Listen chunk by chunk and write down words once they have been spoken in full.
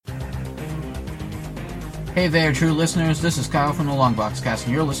Hey there, true listeners. This is Kyle from the Longbox Cast,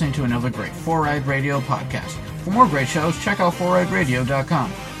 and you're listening to another great 4Ride Radio podcast. For more great shows, check out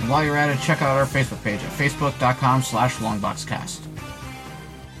 4rideradio.com. And while you're at it, check out our Facebook page at facebook.com/longboxcast.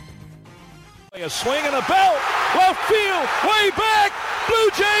 A swing and a belt, left field, way back,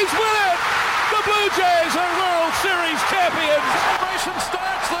 Blue Jays win it! The Blue Jays are World Series champions! Celebration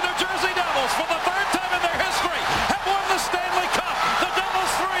starts, the New Jersey Devils, for the third time in their history, have won the Stanley Cup! The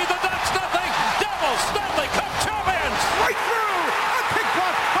Devils 3, the Ducks nothing! Devils, Stanley Cup champions! Right through! A pick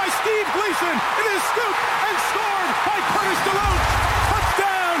block by Steve Gleason! It is scooped and scored by Curtis DeLoach!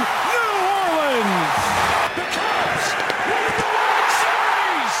 Touchdown, New Orleans! The Cubs win the World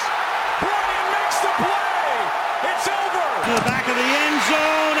Series! Bryant makes the play! It's over! To the back of the end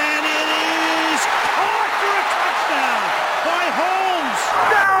zone, and it is caught for a touchdown by Holmes!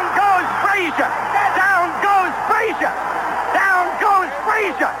 Down goes Frazier! Down goes Frazier! Down goes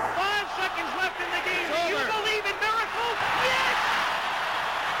Frazier! 5 seconds left in the game. Do you believe in miracles? Yes!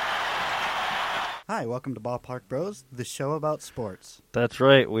 Hi, welcome to Ballpark Bros, the show about sports. That's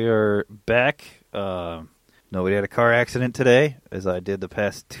right. We are back. Nobody had a car accident today, as I did the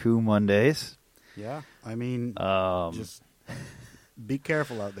past 2 Mondays. Yeah, I mean, just be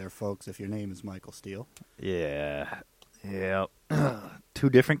careful out there, folks, if your name is Michael Steele. Yeah. 2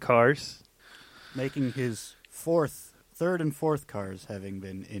 different cars. Making his third and fourth cars having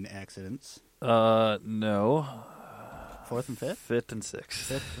been in accidents. No. Fourth and fifth? Fifth and sixth.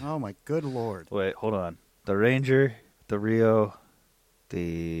 Fifth? Oh, my good Lord. Wait, hold on. The Ranger, the Rio,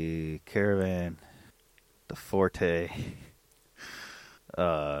 the Caravan, the Forte,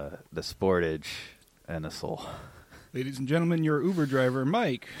 the Sportage, and the Soul. Ladies and gentlemen, your Uber driver,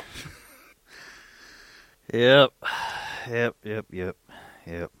 Mike. Yep.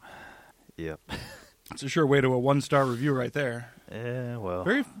 It's a sure way to a 1-star review right there. Yeah, well.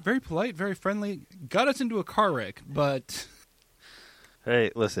 Very, very polite, very friendly. Got us into a car wreck, but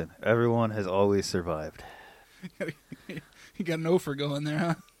Hey, listen. Everyone has always survived. you got an offer going there,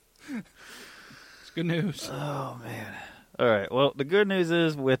 huh? It's good news. Oh, man. All right. Well, the good news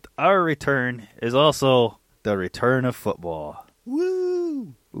is with our return is also the return of football.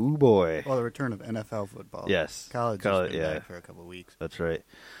 Woo! Ooh, boy. Well, the return of NFL football. Yes. College has been yeah. back for a couple of weeks. That's right.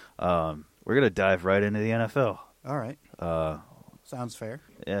 We're going to dive right into the NFL. All right. Sounds fair.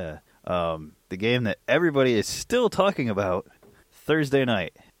 Yeah. The game that everybody is still talking about, Thursday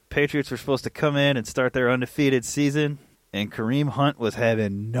night. Patriots were supposed to come in and start their undefeated season, and Kareem Hunt was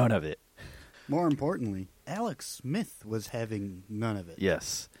having none of it. More importantly, Alex Smith was having none of it.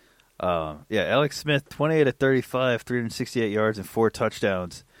 Yes. Alex Smith, 28 of 35, 368 yards and 4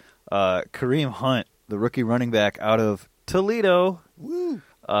 touchdowns. Kareem Hunt, the rookie running back out of Toledo,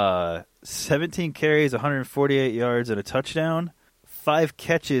 17 carries, 148 yards and a touchdown. 5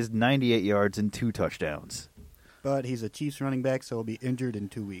 catches, 98 yards and 2 touchdowns. But he's a Chiefs running back, so he'll be injured in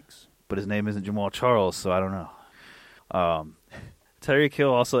 2 weeks. But his name isn't Jamal Charles, so I don't know. Tyreek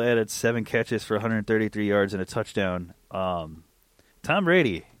Hill also added 7 catches for 133 yards and a touchdown. Tom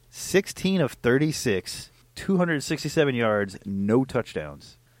Brady, 16 of 36, 267 yards, no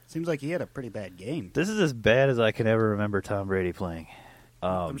touchdowns. Seems like he had a pretty bad game. This is as bad as I can ever remember Tom Brady playing.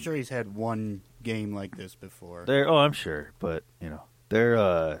 I'm sure he's had one game like this before. I'm sure, but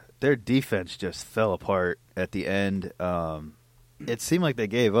their defense just fell apart at the end. It seemed like they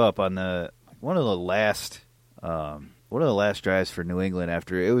gave up on one of the last drives for New England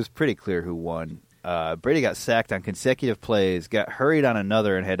after it was pretty clear who won. Brady got sacked on consecutive plays, got hurried on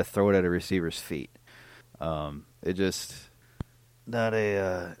another, and had to throw it at a receiver's feet. It just not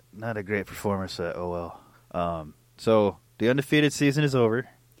a great performance at OL. So the undefeated season is over.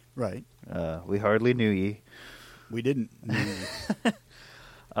 Right. We hardly knew ye. We didn't.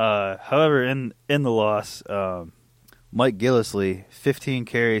 However, in the loss, Mike Gillislee, 15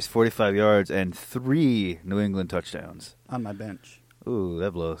 carries, 45 yards, and 3 New England touchdowns. On my bench. Ooh,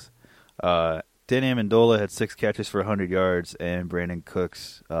 that blows. Dan Amendola had 6 catches for 100 yards, and Brandon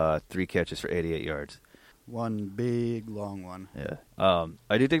Cooks 3 catches for 88 yards. One big, long one. Yeah.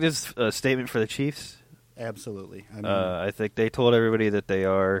 I do think this is a statement for the Chiefs. Absolutely. I think they told everybody that they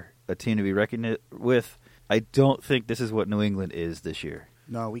are a team to be reckoned with. I don't think this is what New England is this year.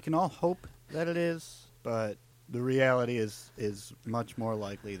 No, we can all hope that it is, but the reality is much more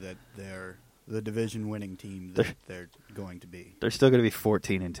likely that they're the division-winning team that they're going to be. They're still going to be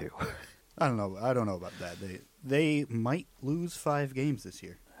 14-2. I don't know. I don't know about that. They might lose 5 games this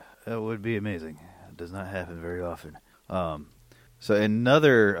year. That would be amazing. It does not happen very often. So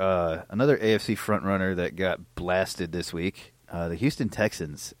another AFC frontrunner that got blasted this week, the Houston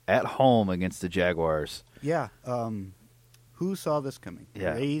Texans at home against the Jaguars. Yeah. Who saw this coming?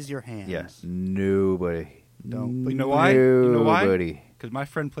 Yeah. Raise your hands. Yes. Nobody. Don't. But you know why? You know why? Nobody. Because my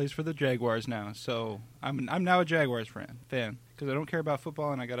friend plays for the Jaguars now, so I'm now a Jaguars fan. Because I don't care about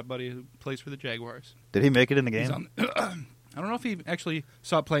football, and I got a buddy who plays for the Jaguars. Did he make it in the He's game? I don't know if he actually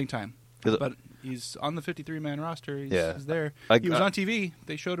saw playing time, 'Cause- but he's on the 53-man roster. He's there. He was on TV.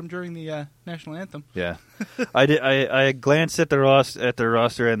 They showed him during the national anthem. Yeah, I did. I glanced at the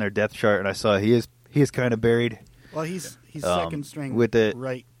roster and their depth chart, and I saw he is kind of buried. Well, he's second string with it-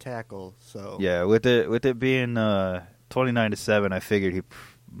 right tackle. So Yeah, with it being 29-7, I figured he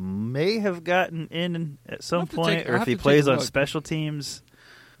may have gotten in at some I'll have to point, take- or I'll if have he to take plays a on look. special teams.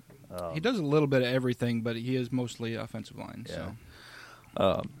 He does a little bit of everything, but he is mostly offensive line. Yeah. So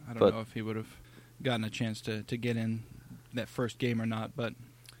I don't but- know if he would have gotten a chance to get in that first game or not. But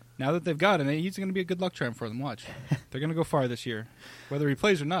now that they've got him, he's going to be a good luck charm for them. Watch. They're going to go far this year. Whether he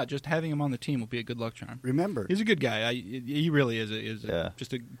plays or not, just having him on the team will be a good luck charm. remember, He's a good guy. He really is. Yeah.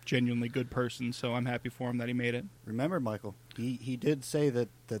 Just a genuinely good person. So I'm happy for him that he made it. Michael, he did say that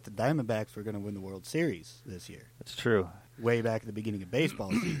the Diamondbacks were going to win the World Series this year, That's true. way back at the beginning of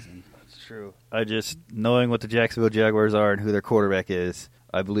baseball season. That's true. I just, knowing what the Jacksonville Jaguars are and who their quarterback is,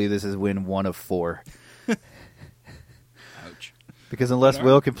 I believe this is win 1 of 4. Ouch. Because unless All right.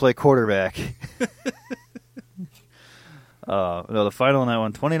 Will can play quarterback. No, the final on that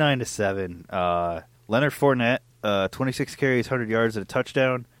one, 29-7. Leonard Fournette, 26 carries, 100 yards, and a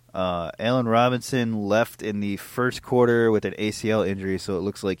touchdown. Allen Robinson left in the first quarter with an ACL injury, so it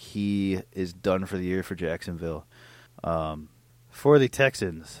looks like he is done for the year for Jacksonville. For the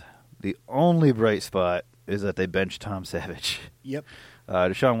Texans, the only bright spot is that they benched Tom Savage. Yep.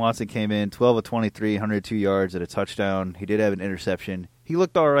 Deshaun Watson came in 12 of 23, 102 yards and a touchdown. He did have an interception. He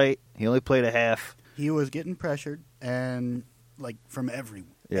looked all right. He only played a half. He was getting pressured and from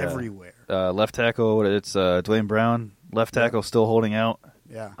everywhere. Left tackle, it's Dwayne Brown. Left tackle still holding out.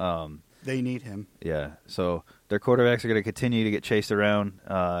 Yeah. They need him. Yeah, so their quarterbacks are going to continue to get chased around.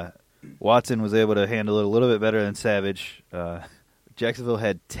 Watson was able to handle it a little bit better than Savage. Jacksonville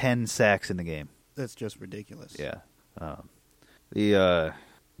had 10 sacks in the game. That's just ridiculous. Yeah.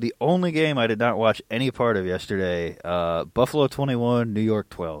 The only game I did not watch any part of yesterday, Buffalo 21, New York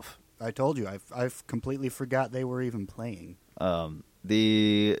 12. I told you, I've completely forgot they were even playing.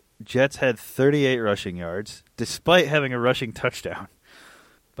 The Jets had 38 rushing yards, despite having a rushing touchdown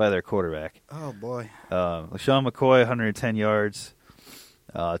by their quarterback. Oh, boy. LaShawn McCoy, 110 yards.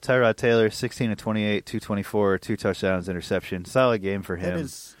 Tyrod Taylor, 16 of 28, 224, 2 touchdowns, interception. Solid game for him. That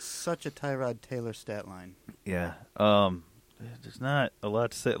is such a Tyrod Taylor stat line. Yeah. There's not a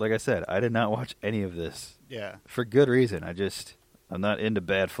lot to say. Like I said, I did not watch any of this. Yeah. For good reason. I'm not into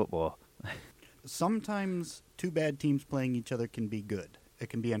bad football. Sometimes two bad teams playing each other can be good. It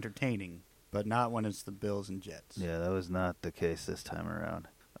can be entertaining, but not when it's the Bills and Jets. Yeah, that was not the case this time around.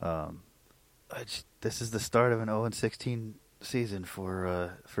 This is the start of an 0-16 season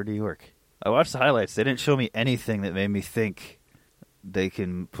for New York. I watched the highlights. They didn't show me anything that made me think they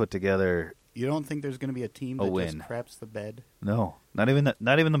can put together. You don't think there's going to be a team A that win. just craps the bed? No, not even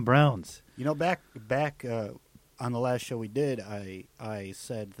the Browns. You know, back on the last show we did, I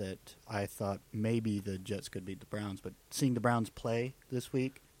said that I thought maybe the Jets could beat the Browns, but seeing the Browns play this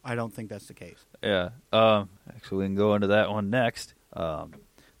week, I don't think that's the case. Yeah. Actually, we can go into that one next.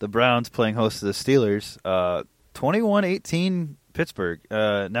 The Browns playing host to the Steelers. 21-18 Pittsburgh.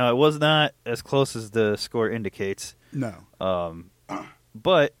 Now, it was not as close as the score indicates. No.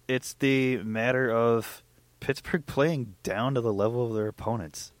 But it's the matter of Pittsburgh playing down to the level of their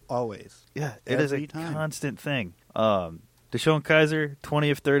opponents. Always. Yeah, it is a Every time. constant thing. Deshaun Kaiser, 20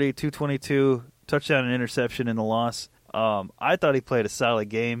 of 30, 222, touchdown and interception in the loss. I thought he played a solid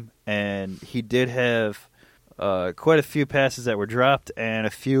game, and he did have quite a few passes that were dropped, and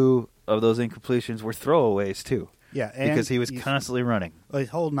a few of those incompletions were throwaways, too. Yeah, and Because he was he's constantly running. He's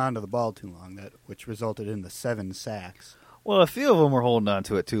holding on to the ball too long, which resulted in the 7 sacks. Well, a few of them were holding on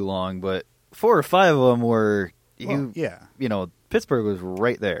to it too long, but 4 or 5 of them were, Pittsburgh was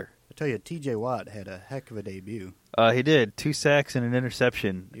right there. I tell you, T.J. Watt had a heck of a debut. He did 2 sacks and an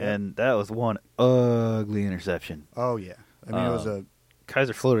interception, Yep. and that was one ugly interception. Oh, yeah. I mean, it was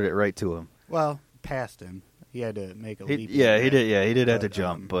Kaiser floated it right to him. past him. He had to make a He leap. did have to But,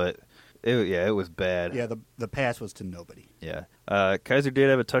 jump, but it was bad. Yeah, the pass was to nobody. Yeah. Kaiser did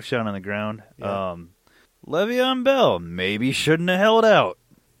have a touchdown on the ground. Yeah. Le'Veon Bell maybe shouldn't have held out.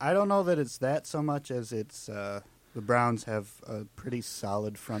 I don't know that it's that so much as it's the Browns have a pretty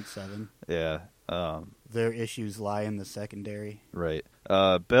solid front seven. Yeah. Their issues lie in the secondary. Right.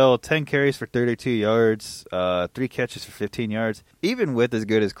 Bell, 10 carries for 32 yards, 3 catches for 15 yards. Even with as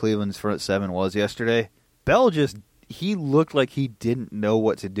good as Cleveland's front seven was yesterday, Bell he looked like he didn't know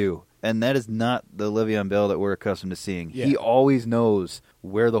what to do. And that is not the Le'Veon Bell that we're accustomed to seeing. Yeah. He always knows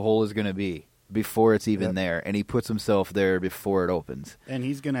where the hole is going to be before it's even Yep. there, and he puts himself there before it opens. And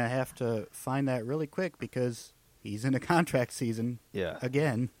he's going to have to find that really quick because he's in a contract season Yeah.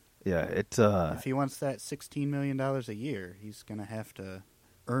 again. Yeah, it's If he wants that $16 million a year, he's going to have to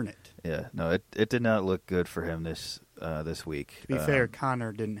earn it. yeah, no, it did not look good for him this week. To be fair,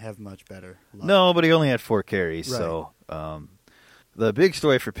 Connor didn't have much better luck. No, but he only had 4 carries. Right. So the big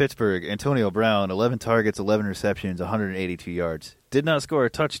story for Pittsburgh, Antonio Brown, 11 targets, 11 receptions, 182 yards. Did not score a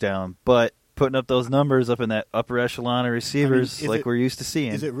touchdown, but putting up those numbers up in that upper echelon of receivers is like it- we're used to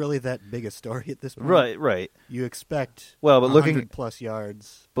seeing. Is it really that big a story at this point? Right. You expect Well, but looking- 100-plus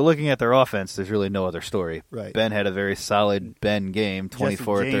yards. But looking at their offense, there's really no other story. Right. Ben had a very solid Ben game, Jesse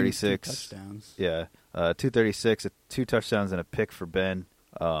 24 James, 36. 2 touchdowns. Yeah, 236, 2 touchdowns and a pick for Ben.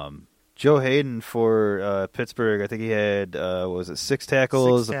 Joe Hayden for Pittsburgh, I think he had 6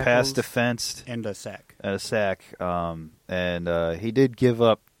 tackles, 6 a pass tackles. defense, And a sack. and a sack. And he did give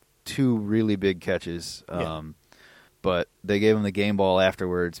up 2 really big catches. Yeah. But they gave him the game ball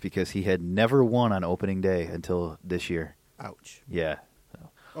afterwards because he had never won on opening day until this year. Ouch. Yeah,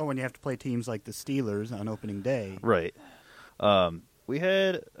 Well, when you have to play teams like the Steelers on opening day. right. We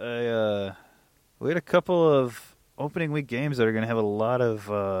had a couple of opening week games that are going to have a lot of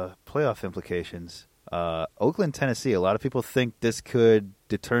playoff implications. Oakland, Tennessee. A lot of people think this could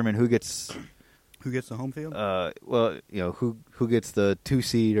determine who gets, Who gets the home field? who gets the 2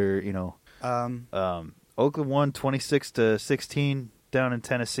 seed or Oakland won 26-16 down in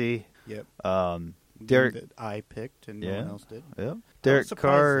Tennessee. Yep. Derek, That I picked and no Yeah. one else did. yeah. I was Derek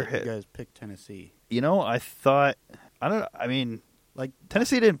surprised Carr. that you guys picked Tennessee. I thought Like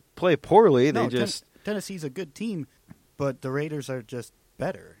Tennessee didn't play poorly. no, They just Tennessee's a good team, but the Raiders are just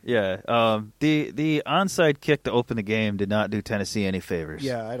better. yeah. The onside kick to open the game did not do Tennessee any favors.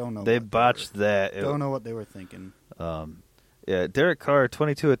 Yeah, I don't know. They what botched that. Don't know what they were thinking. Yeah, Derek Carr,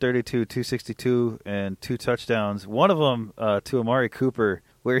 22 of 32, 262, and 2 touchdowns. One of them to Amari Cooper,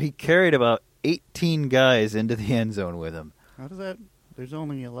 where he carried about 18 guys into the end zone with him. How does that? There's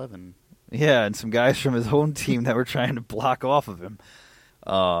only 11. Yeah, and some guys from his own team that were trying to block off of him.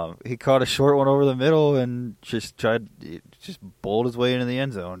 He caught a short one over the middle and just bowled his way into the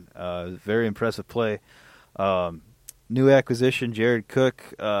end zone. Very impressive play. New acquisition, Jared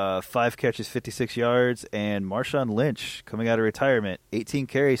Cook, 5 catches, 56 yards, and Marshawn Lynch coming out of retirement, 18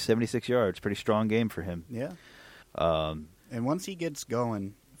 carries, 76 yards. Pretty strong game for him. Yeah. And once he gets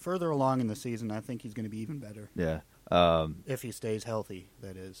going, further along in the season, I think he's going to be even better. Yeah. If he stays healthy,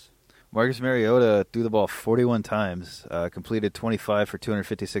 that is. Marcus Mariota threw the ball 41 times, completed 25 for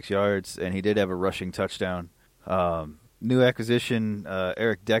 256 yards, and he did have a rushing touchdown. New acquisition,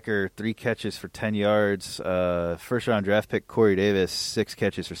 Eric Decker, 3 catches for 10 yards. First-round draft pick Corey Davis, 6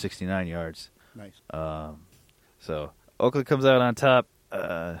 catches for 69 yards. Nice. So Oakland comes out on top.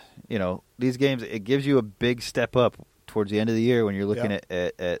 These games, it gives you a big step up towards the end of the year when you're looking Yep.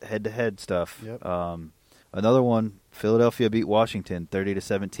 at head-to-head stuff. Yep. Another one, Philadelphia beat Washington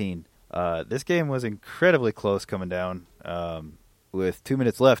 30-17. This game was incredibly close coming down. With 2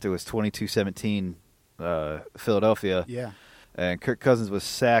 minutes left, it was 22-17 Philadelphia. Yeah. And Kirk Cousins was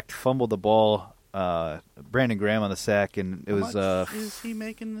sacked, fumbled the ball. Brandon Graham on the sack, and it How was much is he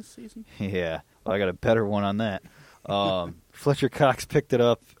making this season? yeah. Well, I got a better one on that. Fletcher Cox picked it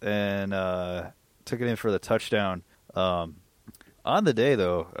up and took it in for the touchdown. On the day,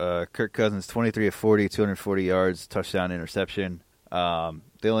 though, Kirk Cousins, 23 of 40, 240 yards, touchdown, interception.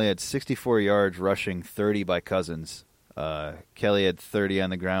 They only had 64 yards rushing, 30 by Cousins. Kelly had 30 on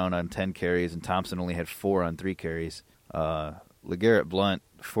the ground on 10 carries, and Thompson only had 4 on 3 carries. LeGarrette Blount,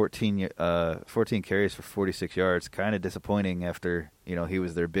 14 carries for 46 yards. Kind of disappointing after he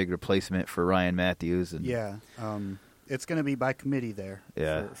was their big replacement for Ryan Matthews. And, Yeah. It's going to be by committee there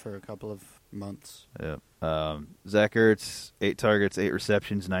Yeah. for a couple of months. Yeah. Zach Ertz, 8 targets, 8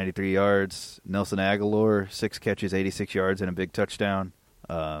 receptions, 93 yards. Nelson Aguilar, 6 catches, 86 yards, and a big touchdown.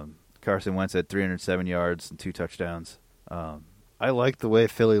 Carson Wentz had 307 yards and 2 touchdowns. I liked the way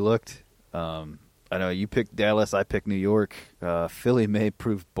Philly looked. I know you picked Dallas, I picked New York. Philly may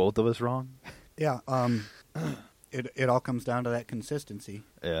prove both of us wrong. Yeah. It all comes down to that consistency.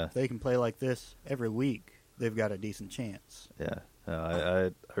 Yeah. If they can play like this every week, they've got a decent chance. Yeah.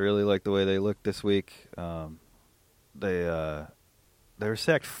 I really like the way they looked this week. They were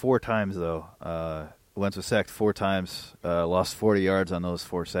sacked 4 times, though. Wentz was sacked 4 times, lost 40 yards on those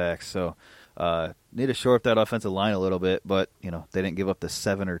 4 sacks. So need to shore up that offensive line a little bit, but they didn't give up the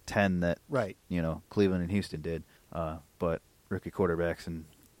 7 or 10 that Right. Cleveland and Houston did. But rookie quarterbacks and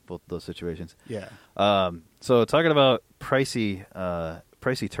both of those situations. Yeah. So talking about pricey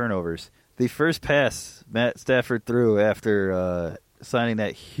turnovers, the first pass Matt Stafford threw after signing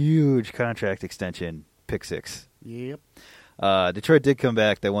that huge contract extension, pick six. Yep. Detroit did come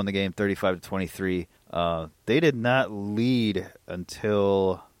back. They won the game 35-23. They did not lead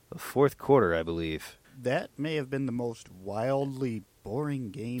until the fourth quarter, I believe. That may have been the most wildly boring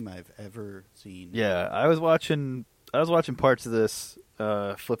game I've ever seen. Yeah, I was watching parts of this.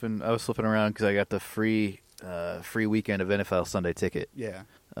 I was flipping around because I got the free weekend of NFL Sunday Ticket. Yeah.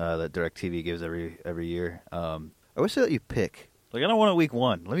 That DirecTV gives every year. I wish they let you pick. Like, I don't want it week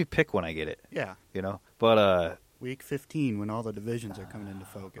 1. Let me pick when I get it. Yeah. You know, but week 15 when all the divisions are coming into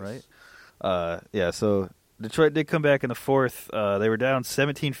focus. Right. Yeah. So Detroit did come back in the fourth. They were down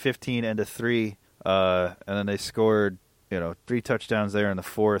 17-15 into 3, and then they scored 3 touchdowns there in the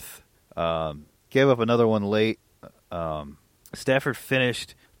fourth. Gave up another one late. Stafford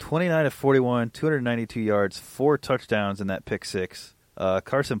finished 29-41, 292 yards, 4 touchdowns in that pick six.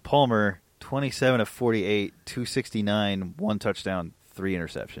 Carson Palmer, 27-48, 269, 1 touchdown, 3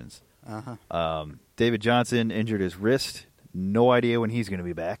 interceptions. David Johnson injured his wrist. No idea when he's going to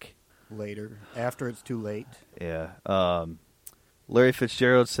be back. Later, after it's too late. Yeah. Larry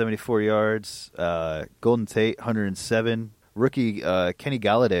Fitzgerald, 74 yards. Golden Tate, 107. Rookie Kenny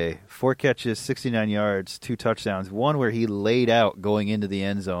Galladay, 4 catches, 69 yards, 2 touchdowns. One where he laid out going into the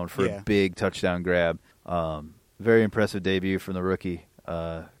end zone for a big touchdown grab. Very impressive debut from the rookie.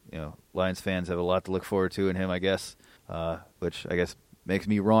 Lions fans have a lot to look forward to in him, I guess, which I guess makes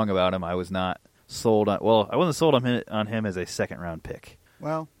me wrong about him. I was not sold on. Well, I wasn't sold on him as a second-round pick.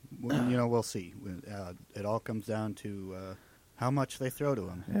 Well, we'll see. It all comes down to how much they throw to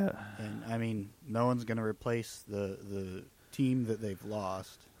him. Yeah. And I mean, no one's going to replace the team that they've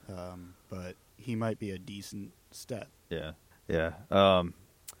lost, but he might be a decent step. Yeah. Yeah.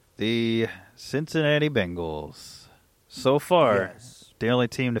 The Cincinnati Bengals, so far, the only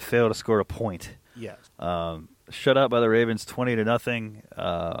team to fail to score a point. Yes. Shut out by the Ravens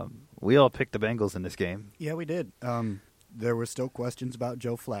 20-0. We all picked the Bengals in this game. Yeah, we did. There were still questions about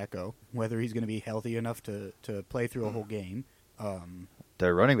Joe Flacco, whether he's going to be healthy enough to play through a whole game.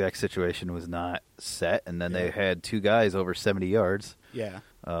 Their running back situation was not set, and then they had 2 guys over 70 yards. Yeah.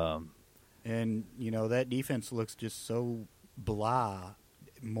 And, that defense looks just so blah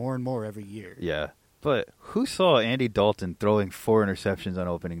more and more every year. Yeah. But who saw Andy Dalton throwing 4 interceptions on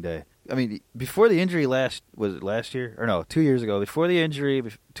opening day? I mean, before the injury last year? Or no, 2 years ago. Before the injury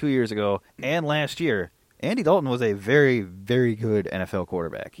 2 years ago and last year, Andy Dalton was a very, very good NFL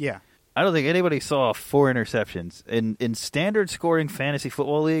quarterback. Yeah. I don't think anybody saw 4 interceptions. In standard scoring fantasy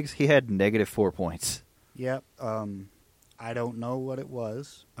football leagues, he had -4 points. Yep. I don't know what it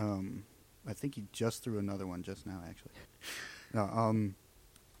was. I think he just threw another one just now, actually. No,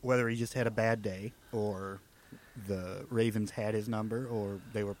 whether he just had a bad day or the Ravens had his number or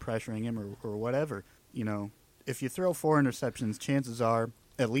they were pressuring him or whatever. If you throw 4 interceptions, chances are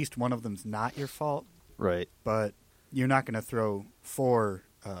at least one of them's not your fault. Right. But you're not going to throw 4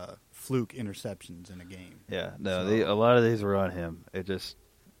 fluke interceptions in a game. Yeah, no, a lot of these were on him. It just,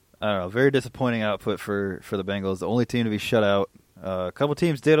 I don't know, very disappointing output for the Bengals. The only team to be shut out. A couple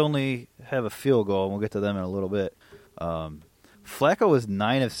teams did only have a field goal, and we'll get to them in a little bit. Flacco was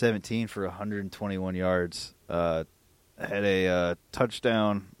 9 of 17 for 121 yards. Had a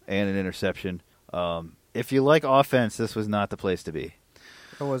touchdown and an interception. If you like offense, this was not the place to be.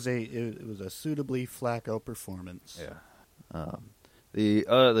 It was a suitably Flacco performance. Yeah.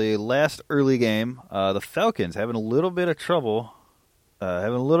 The last early game, the Falcons having a little bit of trouble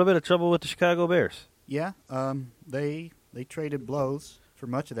with the Chicago Bears. Yeah. They traded blows for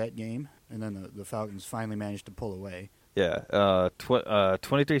much of that game, and then the Falcons finally managed to pull away. Yeah.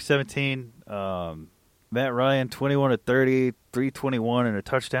 23-17. Matt Ryan 21-30, 321 and a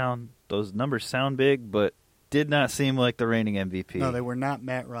touchdown. Those numbers sound big, but did not seem like the reigning MVP. No, they were not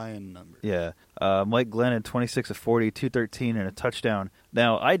Matt Ryan numbers. Yeah. Mike Glennon, 26-40, 213 and a touchdown.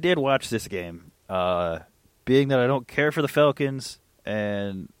 Now, I did watch this game. Being that I don't care for the Falcons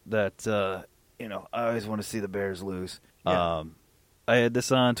and that, I always want to see the Bears lose. Yeah. I had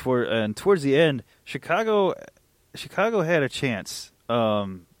this on towards the end. Chicago had a chance.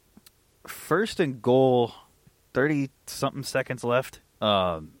 First and goal, 30-something seconds left.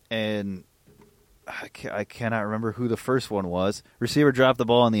 And I cannot remember who the first one was. Receiver dropped the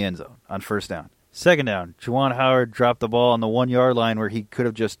ball in the end zone on first down. Second down, Juwan Howard dropped the ball on the 1-yard line where he could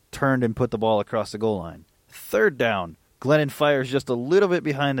have just turned and put the ball across the goal line. Third down, Glennon fires just a little bit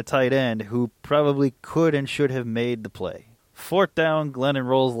behind the tight end who probably could and should have made the play. Fourth down, Glennon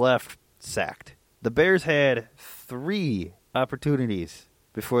rolls left, sacked. The Bears had 3 opportunities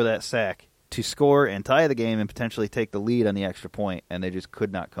before that sack to score and tie the game and potentially take the lead on the extra point, and they just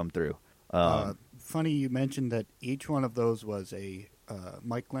could not come through. Funny you mentioned that each one of those was a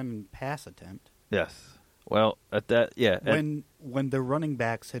Mike Glennon pass attempt. Yes. Well, at that, yeah. When the running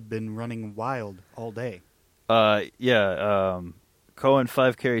backs had been running wild all day. Cohen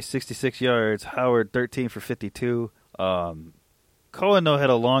 5 carries, 66 yards. Howard 13 for 52. Cohen though had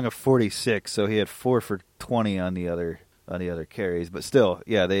a long of 46, so he had 4 for 20 on the other carries. But still,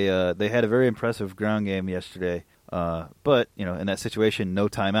 yeah, they had a very impressive ground game yesterday. But in that situation, no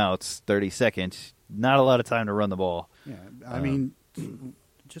timeouts, 30 seconds, not a lot of time to run the ball. Yeah, I mean,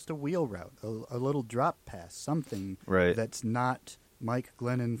 just a wheel route, a little drop pass, something that's not Mike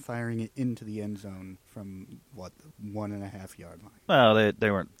Glennon firing it into the end zone from, the 1.5 yard line. Well,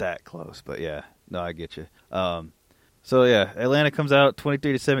 they weren't that close, but yeah. No, I get you. So, yeah, Atlanta comes out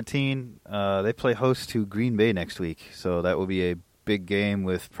 23-17. They play host to Green Bay next week, so that will be a big game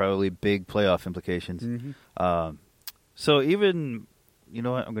with probably big playoff implications. Mm-hmm. So even, you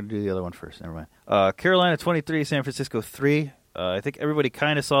know what, I'm going to do the other one first. Never mind. Carolina 23, San Francisco 3. I think everybody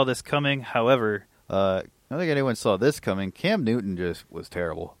kind of saw this coming. However, I don't think anyone saw this coming. Cam Newton just was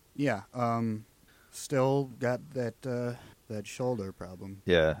terrible. Yeah. Still got that shoulder problem.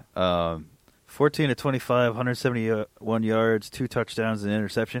 Yeah. 14-25, 171 yards, 2 touchdowns, and an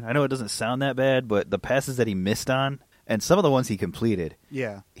interception. I know it doesn't sound that bad, but the passes that he missed on, and some of the ones he completed,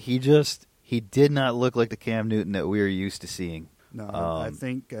 he did not look like the Cam Newton that we were used to seeing. No, I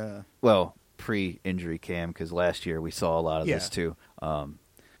think... pre-injury Cam, because last year we saw a lot of this too.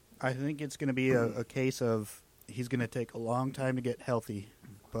 I think it's going to be a case of he's going to take a long time to get healthy,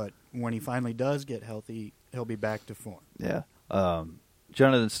 but when he finally does get healthy, he'll be back to form. Yeah.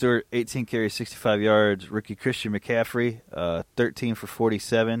 Jonathan Stewart, 18 carries, 65 yards. Rookie Christian McCaffrey, 13 for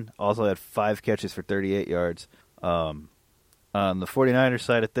 47. Also had 5 catches for 38 yards. On the 49ers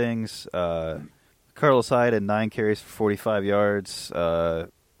side of things, Carlos Hyde had 9 carries for 45 yards.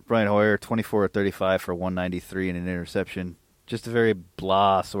 Brian Hoyer, 24 of 35 for 193 and an interception. Just a very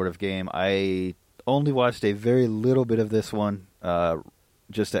blah sort of game. I only watched a very little bit of this one,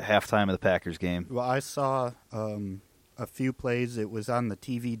 just at halftime of the Packers game. Well, I saw a few plays. It was on the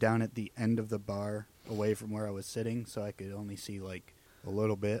TV down at the end of the bar, away from where I was sitting, so I could only see like a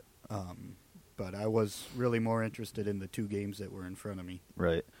little bit. But I was really more interested in the 2 games that were in front of me,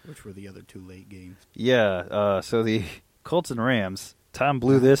 right? Which were the other 2 late games. Yeah. So the Colts and Rams. Tom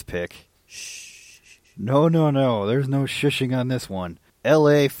blew this pick. Shh. No. There's no shushing on this one.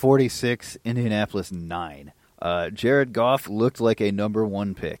 L.A. 46, Indianapolis 9. Jared Goff looked like a number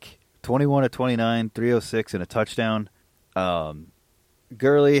 1 pick. 21 of 29, 306 and a touchdown.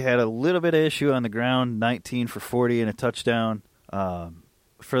 Gurley had a little bit of issue on the ground, 19 for 40 and a touchdown.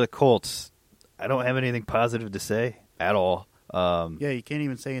 For the Colts, I don't have anything positive to say at all. You can't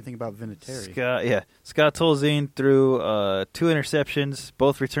even say anything about Vinatieri. Scott Tolzien threw 2 interceptions,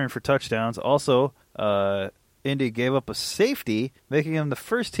 both returned for touchdowns. Also, Indy gave up a safety, making him the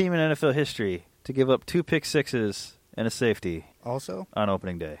first team in NFL history to give up 2 pick sixes and a safety. Also, on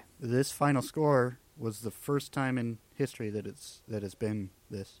opening day, this final score was the first time in history that has been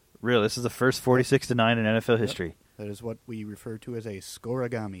this. Really, this is the first 46-9 in NFL history. That is what we refer to as a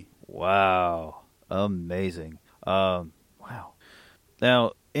scoregami. Wow, amazing. Wow.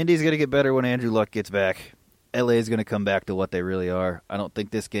 Now, Indy's going to get better when Andrew Luck gets back. LA is going to come back to what they really are. I don't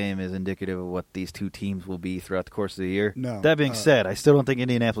think this game is indicative of what these 2 teams will be throughout the course of the year. No. That being said, I still don't think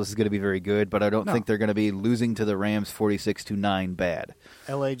Indianapolis is going to be very good, but I don't think they're going to be losing to the Rams 46-9 bad.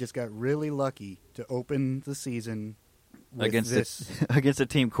 LA just got really lucky to open the season with against a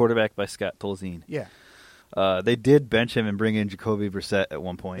team quarterbacked by Scott Tolzien. Yeah. They did bench him and bring in Jacoby Brissett at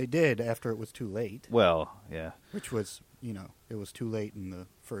one point. They did after it was too late. Well, yeah. Which was, it was too late in the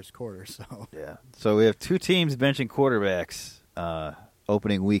first quarter, so. Yeah. So we have 2 teams benching quarterbacks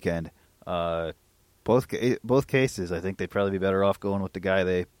opening weekend. Both cases, I think they'd probably be better off going with the guy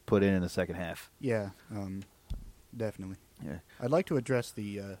they put in the second half. Yeah, definitely. Yeah. I'd like to address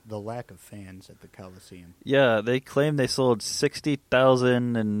the lack of fans at the Coliseum. Yeah, they claim they sold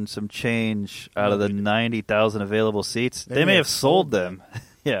 60,000 and some change out of the 90,000 available seats. They may have sold them.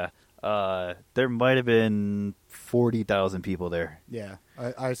 Yeah. There might have been 40,000 people there. Yeah.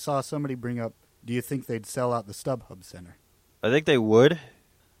 I saw somebody bring up, do you think they'd sell out the StubHub Center? I think they would.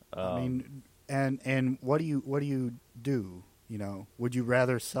 I mean, and what do you do? Would you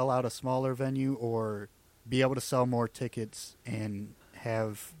rather sell out a smaller venue or be able to sell more tickets and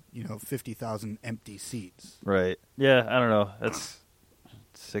have 50,000 empty seats? Right. Yeah. I don't know. That's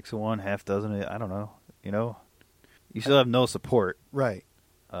 6 of 1, half dozen. I don't know. You still have no support. Right.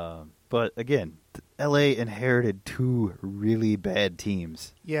 But again, LA inherited two really bad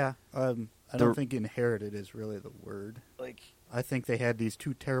teams. Yeah, I don't think inherited is really the word. Like, I think they had these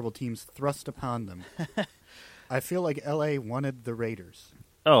two terrible teams thrust upon them. I feel like LA wanted the Raiders.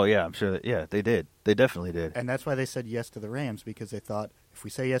 oh yeah, I'm sure that they did. They definitely did. And that's why they said yes to the Rams, because they thought if we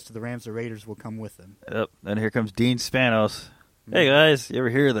say yes to the Rams, the Raiders will come with them. Yep. Then here comes Dean Spanos. Hey guys, you ever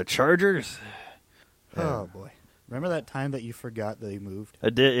hear of the Chargers? Oh boy. Remember that time that you forgot they moved? I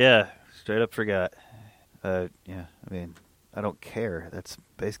did, yeah. Straight up forgot. Yeah, I mean, I don't care. That's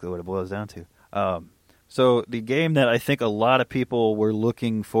basically what it boils down to. So the game that I think a lot of people were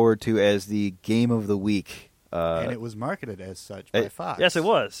looking forward to as the game of the week. And it was marketed as such by Fox. Yes, it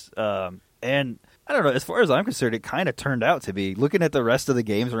was. And I don't know, as far as I'm concerned, it kind of turned out to be. Looking at the rest of the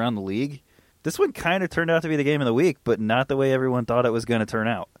games around the league, this one kind of turned out to be the game of the week, but not the way everyone thought it was going to turn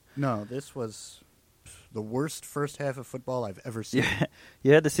out. No, this was the worst first half of football I've ever seen. Yeah,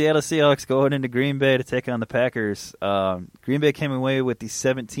 you had the Seattle Seahawks going into Green Bay to take on the Packers. Green Bay came away with the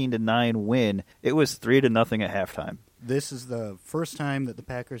 17-9 win. It was 3-0 at halftime. This is the first time that the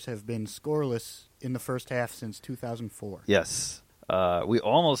Packers have been scoreless in the first half since 2004. Yes. We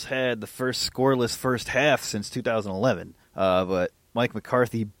almost had the first scoreless first half since 2011, but Mike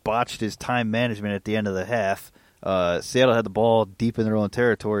McCarthy botched his time management at the end of the half. Seattle had the ball deep in their own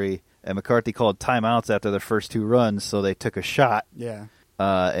territory, and McCarthy called timeouts after their first two runs, so they took a shot. Yeah.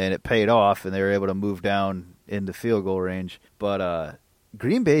 And it paid off, and they were able to move down into field goal range. But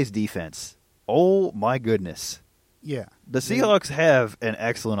Green Bay's defense, oh my goodness. Yeah. The Seahawks have an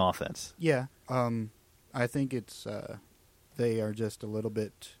excellent offense. Yeah. I think it's they are just a little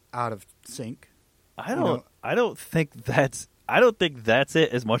bit out of sync. I don't think that's it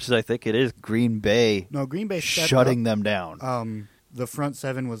as much as I think it is Green Bay. No, Green Bay shutting them down. The front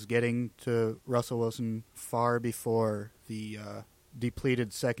seven was getting to Russell Wilson far before the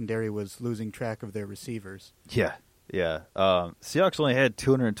depleted secondary was losing track of their receivers. Yeah. Seahawks only had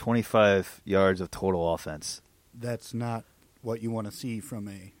 225 yards of total offense. That's not what you want to see from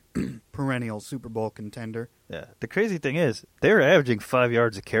a perennial Super Bowl contender. Yeah. The crazy thing is, they were averaging 5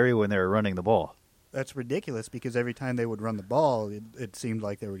 yards a carry when they were running the ball. That's ridiculous because every time they would run the ball, it seemed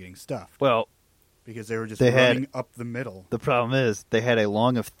like they were getting stuffed. Well, because they were just running up the middle. The problem is they had a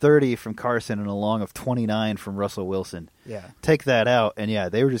long of 30 from Carson and a long of 29 from Russell Wilson. Yeah. Take that out, and yeah,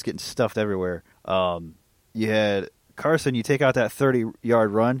 they were just getting stuffed everywhere. You had Carson, you take out that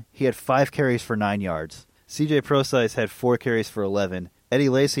 30-yard run, he had 5 carries for 9 yards. C.J. Prosise had 4 carries for 11. Eddie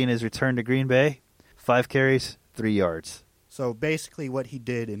Lacy in his return to Green Bay, 5 carries, 3 yards. So basically what he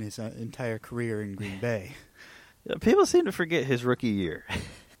did in his entire career in Green Bay. People seem to forget his rookie year.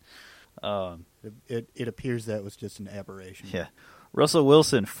 It appears that was just an aberration. Yeah. Russell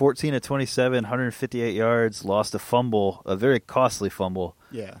Wilson, 14 of 27, 158 yards, lost a fumble, a very costly fumble.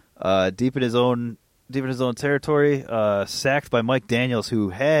 Yeah. Deep in his own territory, sacked by Mike Daniels, who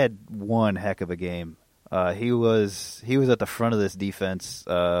had one heck of a game. He was at the front of this defense.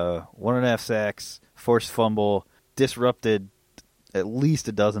 1.5 sacks, forced fumble, disrupted at least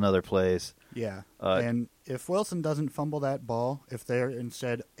a dozen other plays. Yeah. And if Wilson doesn't fumble that ball, if they're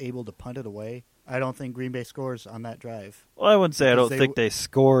instead able to punt it away, I don't think Green Bay scores on that drive. Well, I wouldn't say I don't think they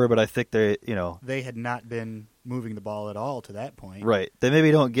score, but I think they had not been moving the ball at all to that point. Right. They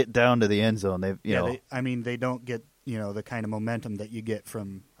maybe don't get down to the end zone. They don't get, the kind of momentum that you get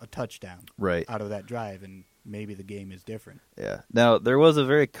from a touchdown out of that drive, and maybe the game is different. Yeah. Now, there was a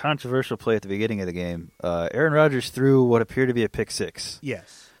very controversial play at the beginning of the game. Aaron Rodgers threw what appeared to be a pick six.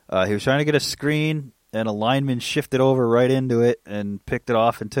 Yes. He was trying to get a screen, and a lineman shifted over right into it and picked it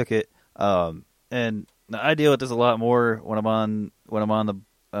off and took it. And I deal with this a lot more when I'm on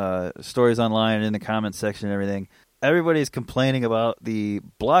the stories online and in the comments section and everything. Everybody's complaining about the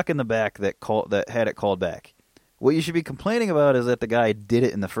block in the back that had it called back. What you should be complaining about is that the guy did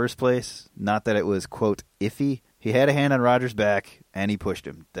it in the first place, not that it was, quote, iffy. He had a hand on Rodgers' back, and he pushed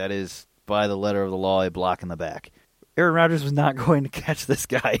him. That is, by the letter of the law, a block in the back. Aaron Rodgers was not going to catch this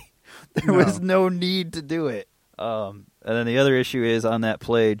guy. There was no need to do it. And then the other issue is on that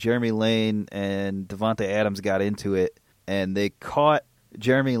play, Jeremy Lane and Devontae Adams got into it, and they caught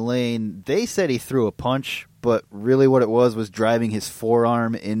Jeremy Lane. They said he threw a punch, but really what it was driving his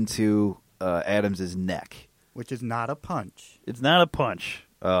forearm into Adams' neck. Which is not a punch. It's not a punch.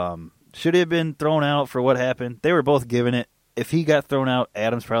 Should he have been thrown out for what happened? They were both giving it. If he got thrown out,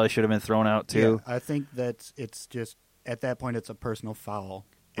 Adams probably should have been thrown out too. Yeah, I think that it's just, at that point, it's a personal foul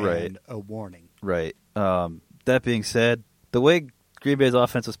and a warning. Right. That being said, the way Green Bay's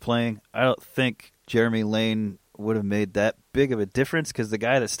offense was playing, I don't think Jeremy Lane would have made that big of a difference because the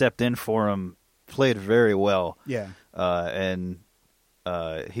guy that stepped in for him played very well. Yeah. And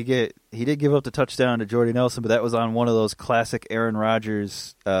he did give up the touchdown to Jordy Nelson, but that was on one of those classic Aaron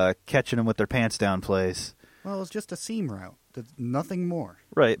Rodgers catching them with their pants down plays. Well, it was just a seam route. Nothing more.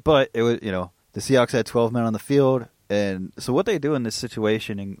 Right, but it was, the Seahawks had 12 men on the field, and so what they do in this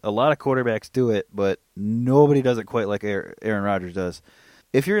situation, and a lot of quarterbacks do it, but nobody does it quite like Aaron Rodgers does.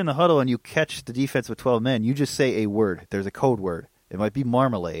 If you're in the huddle and you catch the defense with 12 men, you just say a word. There's a code word. It might be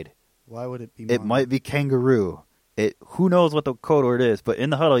marmalade. Why would it be It might be kangaroo. Who knows what the code word is, but in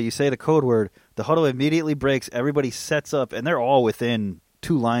the huddle, you say the code word, the huddle immediately breaks, everybody sets up, and they're all within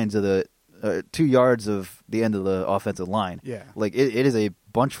 2 yards of the end of the offensive line. Yeah. Like, it is a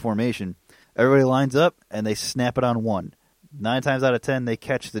bunch formation. Everybody lines up, and they snap it on one. 9 times out of 10, they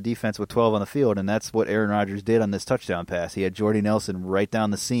catch the defense with 12 on the field, and that's what Aaron Rodgers did on this touchdown pass. He had Jordy Nelson right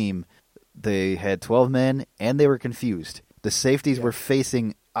down the seam. They had 12 men, and they were confused. The safeties were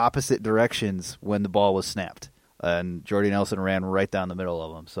facing opposite directions when the ball was snapped, and Jordy Nelson ran right down the middle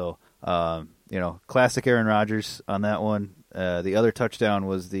of them. So, classic Aaron Rodgers on that one. The other touchdown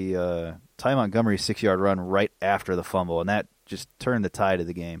was the Ty Montgomery 6-yard run right after the fumble, and that just turned the tide of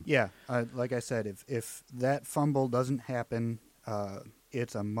the game. Yeah, like I said, if that fumble doesn't happen,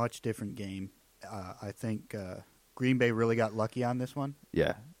 it's a much different game. I think Green Bay really got lucky on this one.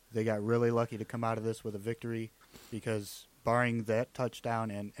 Yeah. They got really lucky to come out of this with a victory because barring that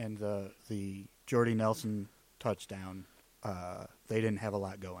touchdown and the Jordy Nelson touchdown, they didn't have a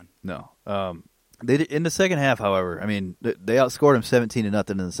lot going. No. They did, in the second half, however, I mean, they outscored them 17-0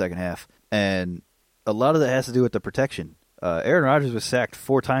 in the second half, and a lot of that has to do with the protection. Aaron Rodgers was sacked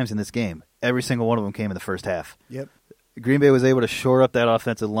 4 times in this game. Every single one of them came in the first half. Yep. Green Bay was able to shore up that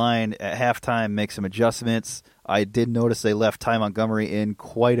offensive line at halftime, make some adjustments. I did notice they left Ty Montgomery in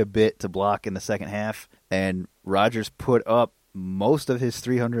quite a bit to block in the second half, and Rodgers put up most of his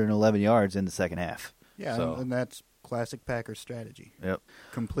 311 yards in the second half. Yeah, so, and that's classic Packers strategy. Yep.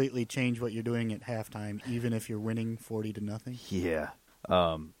 Completely change what you're doing at halftime, even if you're winning 40-0.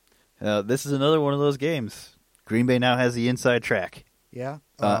 Yeah. This is another one of those games. Green Bay now has the inside track. Yeah.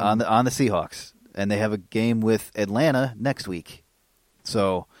 On the Seahawks, and they have a game with Atlanta next week.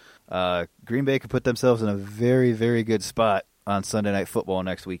 So Green Bay could put themselves in a very, very good spot on Sunday Night Football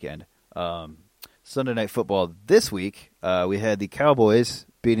next weekend. Sunday Night Football this week, we had the Cowboys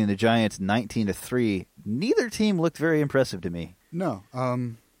beating the Giants 19-3. Neither team looked very impressive to me. No.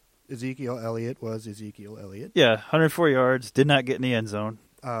 Ezekiel Elliott was Ezekiel Elliott. Yeah, 104 yards, did not get in the end zone.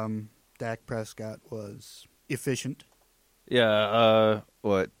 Dak Prescott was efficient. Yeah,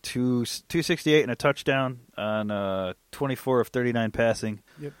 268 and a touchdown on 24 of 39 passing.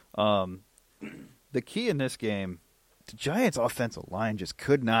 Yep. The key in this game, the Giants' offensive line just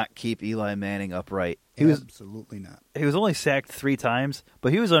could not keep Eli Manning upright. Absolutely not. He was only sacked 3 times,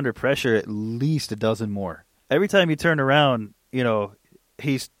 but he was under pressure at least a dozen more. Every time he turned around,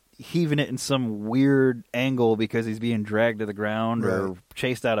 he's heaving it in some weird angle because he's being dragged to the ground or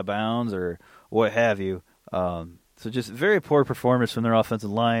chased out of bounds or what have you. So just very poor performance from their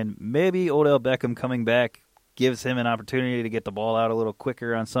offensive line. Maybe Odell Beckham coming back gives him an opportunity to get the ball out a little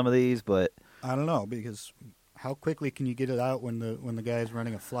quicker on some of these, but I don't know, because how quickly can you get it out when the guy's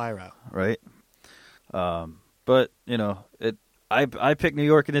running a fly route? Right. But I picked New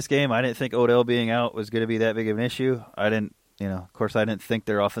York in this game. I didn't think Odell being out was going to be that big of an issue. I didn't, of course, I didn't think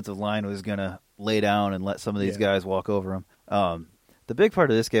their offensive line was going to lay down and let some of these guys walk over them. The big part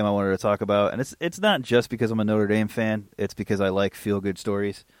of this game I wanted to talk about, and it's not just because I'm a Notre Dame fan, it's because I like feel-good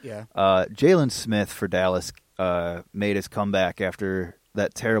stories. Yeah. Jalen Smith for Dallas made his comeback after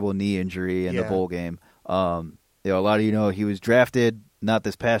that terrible knee injury in the bowl game. A lot of you know he was drafted, not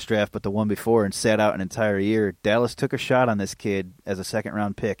this past draft, but the one before, and sat out an entire year. Dallas took a shot on this kid as a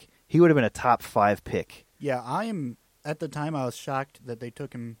second-round pick. He would have been a top 5 pick. Yeah, at the time I was shocked that they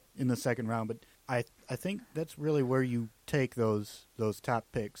took him in the second round, but I think that's really where you take those top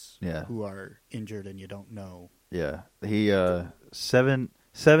picks who are injured and you don't know. Yeah, he 7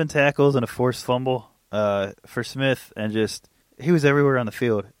 tackles and a forced fumble for Smith, and just he was everywhere on the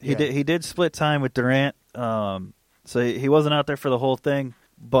field. He did split time with Durant, so he wasn't out there for the whole thing.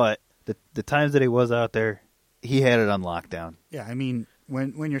 But the times that he was out there, he had it on lockdown. Yeah, I mean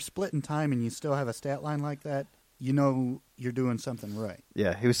when you're splitting time and you still have a stat line like that, you know you're doing something right.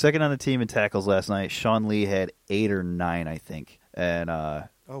 Yeah, he was second on the team in tackles last night. Sean Lee had 8 or 9, I think. And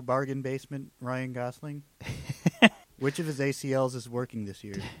bargain basement Ryan Gosling. Which of his ACLs is working this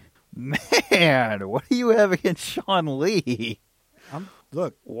year? Man, what do you have against Sean Lee?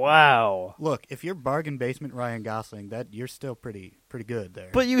 Look. Wow. Look, if you're bargain basement Ryan Gosling, that you're still pretty good there.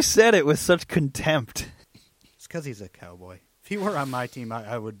 But you said it with such contempt. It's because he's a Cowboy. If he were on my team,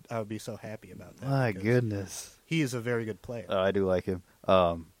 I would be so happy about that. My goodness. He is a very good player. Oh, I do like him.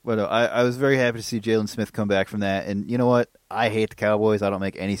 But I was very happy to see Jalen Smith come back from that. And you know what? I hate the Cowboys. I don't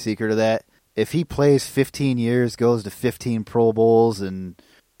make any secret of that. If he plays 15 years, goes to 15 Pro Bowls, and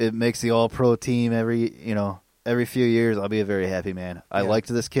it makes the All-Pro team every few years, I'll be a very happy man. I liked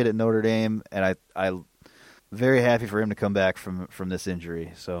this kid at Notre Dame, and I'm very happy for him to come back from this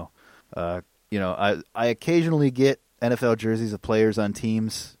injury. So, I occasionally get NFL jerseys of players on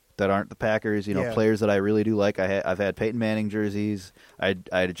teams that aren't the Packers, players that I really do like. I've had Peyton Manning jerseys. I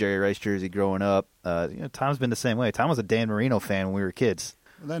had a Jerry Rice jersey growing up. Tom's been the same way. Tom was a Dan Marino fan when we were kids.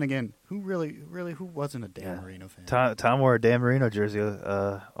 Well, then again, who wasn't a Dan Marino fan? Tom wore a Dan Marino jersey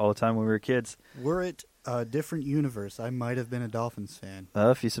all the time when we were kids. Were it a different universe, I might have been a Dolphins fan.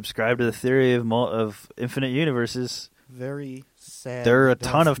 If you subscribe to the theory of infinite universes, very sad. There are a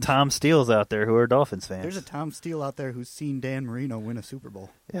ton of Tom Steeles out there who are Dolphins fans. There's a Tom Steele out there who's seen Dan Marino win a Super Bowl.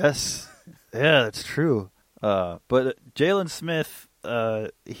 Yes. Yeah, that's true. But Jalen Smith,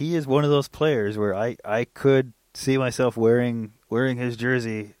 he is one of those players where I could see myself wearing his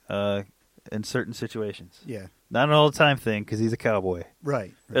jersey in certain situations. Yeah. Not an all-the-time thing because he's a Cowboy.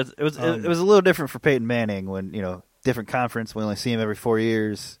 Right. It was a little different for Peyton Manning when, different conference. We only see him every 4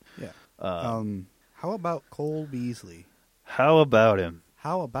 years. Yeah. How about Cole Beasley? How about him?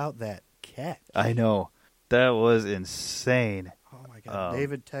 How about that catch? I know. That was insane. Oh, my God.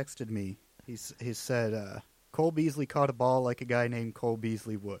 David texted me. He said, Cole Beasley caught a ball like a guy named Cole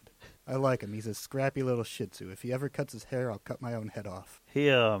Beasley would. I like him. He's a scrappy little shih tzu. If he ever cuts his hair, I'll cut my own head off.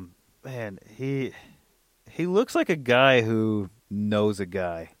 He looks like a guy who knows a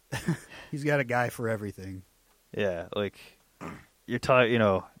guy. He's got a guy for everything. Yeah, like you're talking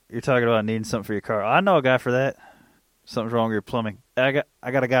about needing something for your car. I know a guy for that. Something's wrong with your plumbing. I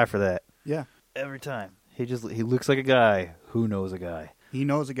got a guy for that. Yeah. Every time. He looks like a guy who knows a guy. He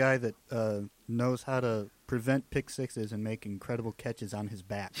knows a guy that knows how to prevent pick sixes and make incredible catches on his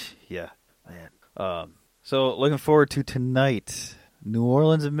back. Yeah, man. So looking forward to tonight. New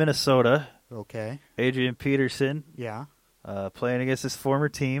Orleans and Minnesota. Okay. Adrian Peterson. Yeah. Playing against his former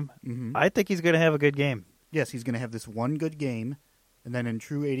team. Mm-hmm. I think he's going to have a good game. Yes, he's going to have this one good game, and then in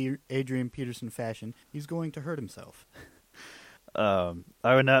true Adrian Peterson fashion, he's going to hurt himself. I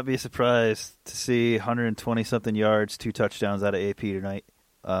would not be surprised to see 120-something yards, 2 touchdowns out of AP tonight.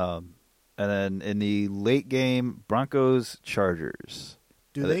 And then in the late game, Broncos-Chargers.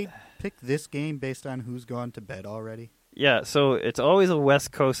 Do they pick this game based on who's gone to bed already? Yeah, so it's always a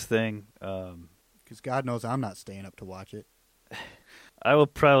West Coast thing. Because God knows I'm not staying up to watch it. I will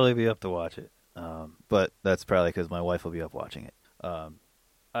probably be up to watch it, but that's probably because my wife will be up watching it.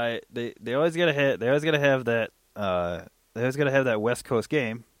 They always gotta have that. They always gotta have that West Coast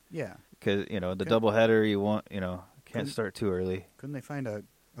game. Yeah, because the doubleheader can't start too early. Couldn't they find a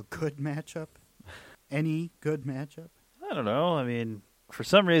good matchup? Any good matchup? I don't know. I mean, for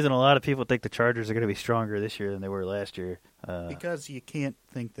some reason, a lot of people think the Chargers are going to be stronger this year than they were last year. Because you can't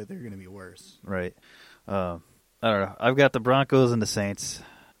think that they're going to be worse. Right. I don't know. I've got the Broncos and the Saints.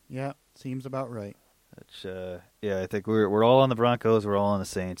 Yeah, seems about right. Which, I think we're all on the Broncos. We're all on the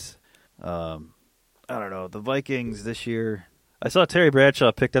Saints. I don't know. The Vikings this year. I saw Terry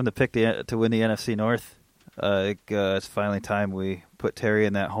Bradshaw pick them to win the NFC North. I think it's finally time we put Terry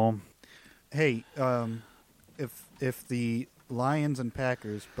in that home. Hey, if the Lions and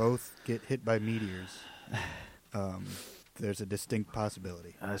Packers both get hit by meteors, there's a distinct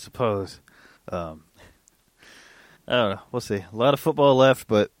possibility. I suppose. I don't know. We'll see. A lot of football left,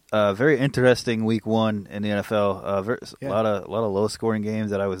 but very interesting week 1 in the NFL. A lot of low scoring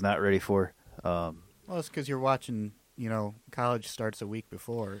games that I was not ready for. Well, it's because you're watching. College starts a week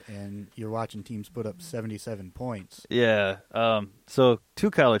before, and you're watching teams put up 77 points. Yeah. So,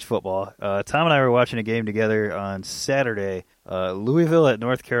 to college football, Tom and I were watching a game together on Saturday. Louisville at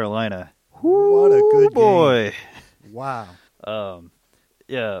North Carolina. What a good boy. Game. Wow.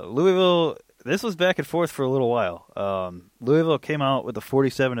 Yeah, Louisville, this was back and forth for a little while. Louisville came out with a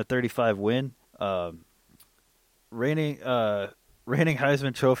 47-35 win. Reigning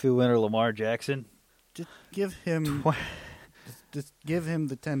Heisman Trophy winner Lamar Jackson. Just give him the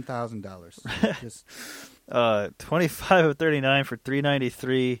 $10,000. 25 of 39 for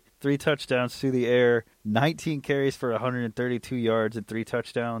 393, 3 touchdowns through the air, 19 carries for 132 yards and 3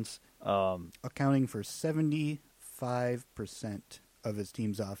 touchdowns. Accounting for 75% of his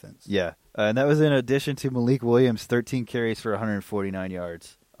team's offense. Yeah, and that was in addition to Malik Williams, 13 carries for 149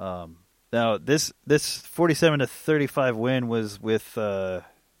 yards. Now, this 47-35 win was with UNC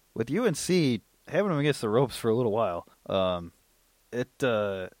having them against the ropes for a little while. At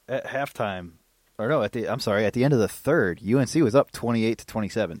halftime, or no, at the end of the third, UNC was up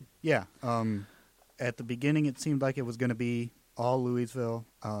 28-27. Yeah. At the beginning, it seemed like it was going to be all Louisville.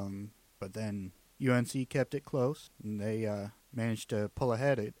 But then UNC kept it close, and they managed to pull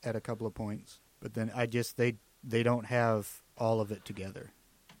ahead at a couple of points. But then they don't have all of it together.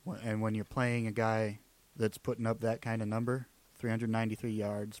 And when you're playing a guy that's putting up that kind of number, 393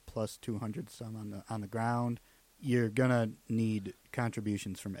 yards plus 200 some on the ground, you're gonna need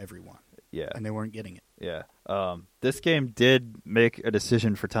contributions from everyone. Yeah, and they weren't getting it. Yeah. This game did make a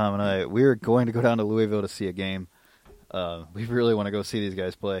decision for Tom and I. We were going to go down to Louisville to see a game. We really want to go see these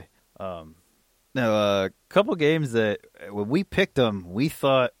guys play. Now, a couple games that when we picked them, we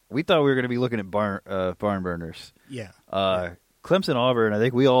thought we were going to be looking at barn burners. Yeah. Clemson Auburn. I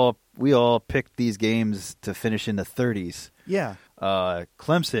think we all picked these games to finish in the 30s. Yeah.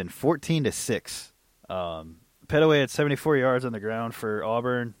 Clemson 14-6. Petaway had 74 yards on the ground for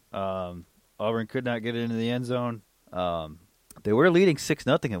Auburn. Auburn could not get it into the end zone. They were leading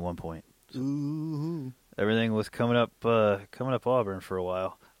 6-0 at one point. Ooh. Everything was coming up Auburn for a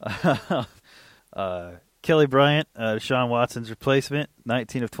while. Kelly Bryant, Deshaun Watson's replacement,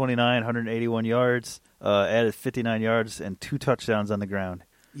 19 of 29, 181 yards, added 59 yards and 2 touchdowns on the ground.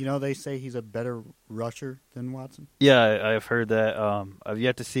 You know, they say he's a better rusher than Watson. Yeah, I've heard that. I've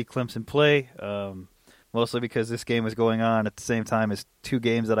yet to see Clemson play, mostly because this game was going on at the same time as 2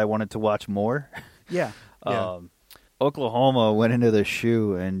 games that I wanted to watch more. Yeah. Oklahoma went into the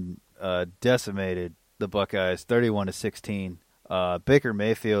shoe and decimated the Buckeyes, 31-16. Baker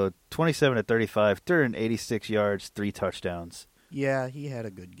Mayfield, 27-35, 386 yards, 3 touchdowns. Yeah, he had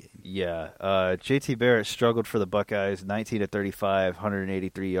a good game. Yeah. J.T. Barrett struggled for the Buckeyes, 19-35,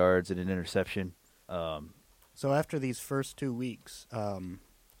 183 yards and an interception. So after these first 2 weeks,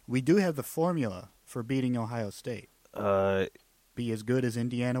 we do have the formula for beating Ohio State. Be as good as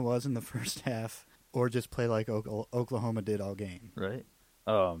Indiana was in the first half, or just play like Oklahoma did all game. Right.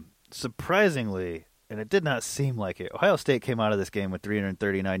 Surprisingly, and it did not seem like it, Ohio State came out of this game with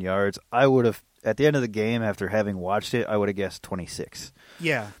 339 yards. I would have, at the end of the game, after having watched it, I would have guessed 26.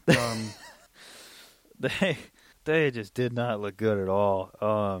 Yeah. They just did not look good at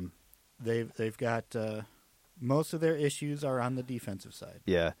all. They've got most of their issues are on the defensive side.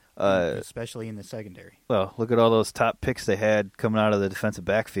 Yeah. Especially in the secondary. Well, look at all those top picks they had coming out of the defensive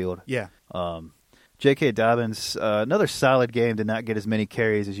backfield. Yeah. J.K. Dobbins, another solid game, did not get as many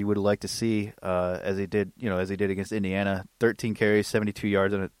carries as you would like to see as he did against Indiana. 13 carries, 72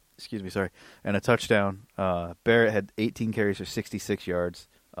 yards and a touchdown. Barrett had 18 carries for 66 yards.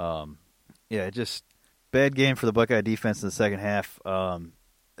 Just bad game for the Buckeye defense in the second half.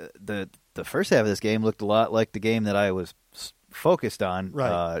 The first half of this game looked a lot like the game that I was focused on.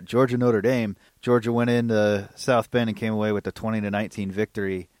 Right. Georgia Notre Dame. Georgia went into South Bend and came away with a 20-19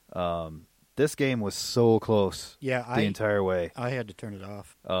 victory. This game was so close. The entire way. I had to turn it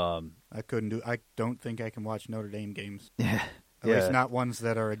off. I couldn't I don't think I can watch Notre Dame games. Yeah. At least not ones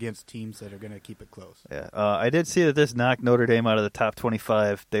that are against teams that are going to keep it close. Yeah. I did see that this knocked Notre Dame out of the top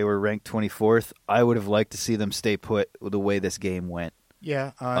 25. They were ranked 24th. I would have liked to see them stay put with the way this game went.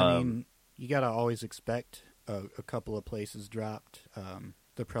 Yeah. I mean, you got to always expect a couple of places dropped.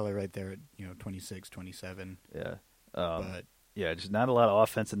 They're probably right there at 26, 27. Yeah. But yeah, just not a lot of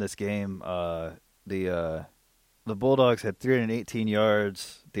offense in this game. The Bulldogs had 318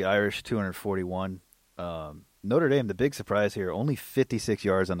 yards. The Irish 241. Notre Dame, the big surprise here, only 56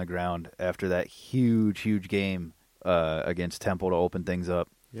 yards on the ground after that huge game against Temple to open things up.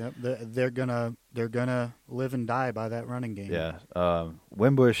 Yep, they're gonna live and die by that running game. Yeah,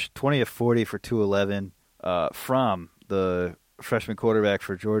 Wimbush 20 of 40 for 211. Fromm, the freshman quarterback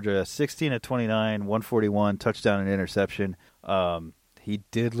for Georgia, 16 of 29, 141, touchdown and interception. He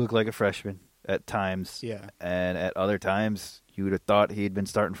did look like a freshman at times. Yeah. And at other times, you would have thought he'd been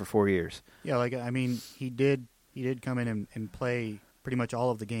starting for 4 years. Yeah, he did come in and play pretty much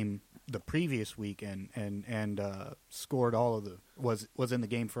all of the game the previous week and scored all of the was in the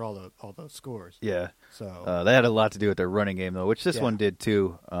game for all the scores. Yeah. So that had a lot to do with their running game though, which this one did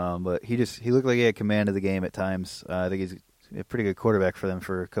too. But he looked like he had command of the game at times. I think he's a pretty good quarterback for them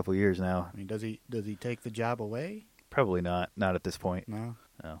for a couple years now. I mean, does he take the job away? Probably not. Not at this point. No.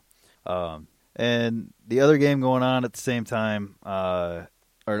 And the other game going on at the same time, a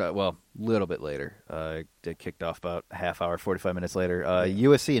little bit later. It kicked off about a half hour, 45 minutes later.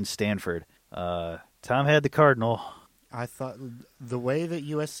 USC and Stanford. Tom had the Cardinal. I thought the way that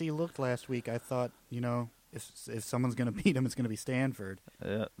USC looked last week, I thought, if someone's going to beat them, it's going to be Stanford.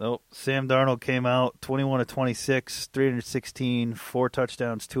 Yeah, nope. Sam Darnold came out 21 of 26, 316, 4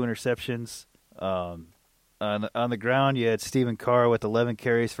 touchdowns, 2 interceptions. On the ground, you had Stephen Carr with 11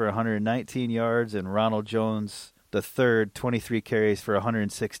 carries for 119 yards, and Ronald Jones the third, 23 carries for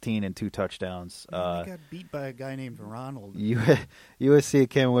 116 and 2 touchdowns. They got beat by a guy named Ronald. USC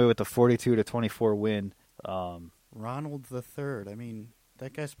came away with a 42-24 win. Ronald the Third. I mean,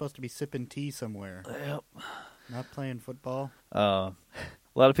 that guy's supposed to be sipping tea somewhere. Yep. Not playing football. A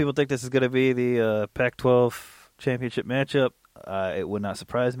lot of people think this is going to be the Pac-12 championship matchup. It would not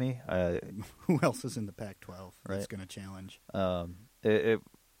surprise me. Who else is in the Pac-12 that's Right. going to challenge? It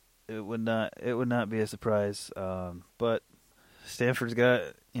would not be a surprise. But Stanford's got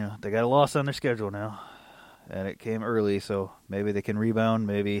they got a loss on their schedule now, and it came early, so maybe they can rebound.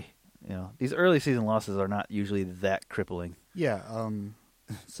 Maybe these early season losses are not usually that crippling. Yeah,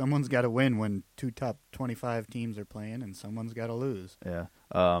 someone's got to win when 2 top 25 teams are playing, and someone's got to lose. Yeah.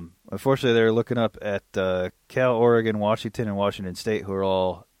 Unfortunately, they're looking up at Cal, Oregon, Washington, and Washington State, who are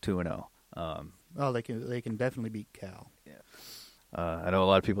all 2-0. Well, they can definitely beat Cal. I know a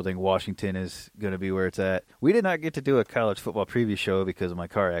lot of people think Washington is going to be where it's at. We did not get to do a college football preview show because of my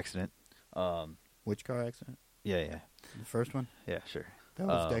car accident. Which car accident? Yeah. The first one? Yeah, sure. That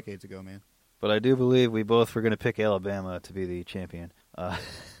was decades ago, man. But I do believe we both were going to pick Alabama to be the champion.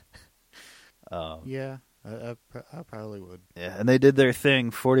 Yeah, I probably would. Yeah, and they did their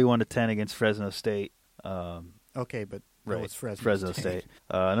thing, 41-10 against Fresno State. Okay, but Right, that was Fresno State.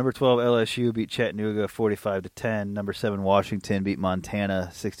 Number 12 LSU beat Chattanooga 45-10. Number 7 Washington beat Montana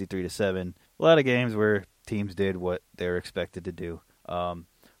 63-7. A lot of games where teams did what they were expected to do.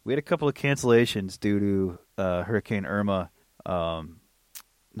 We had a couple of cancellations due to Hurricane Irma.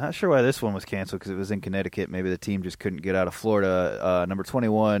 Not sure why this one was canceled because it was in Connecticut. Maybe the team just couldn't get out of Florida. Number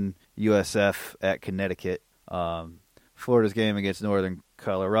 21 USF at Connecticut. Florida's game against Northern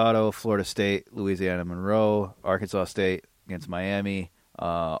Colorado, Florida State, Louisiana Monroe, Arkansas State against Miami.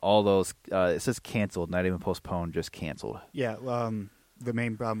 All those, it says canceled, not even postponed, just canceled. Yeah, the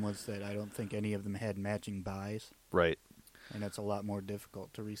main problem was that I don't think any of them had matching buys. Right. And it's a lot more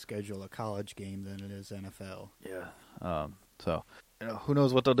difficult to reschedule a college game than it is NFL. Yeah. So, who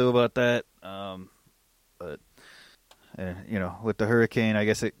knows what they'll do about that. But, with the hurricane, I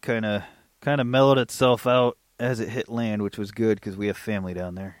guess it kind of mellowed itself out as it hit land, which was good because we have family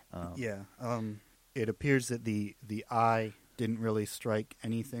down there. It appears that the eye didn't really strike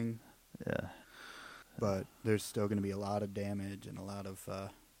anything. Yeah. But there's still going to be a lot of damage and a lot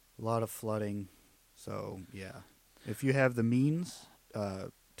of flooding. So, yeah. If you have the means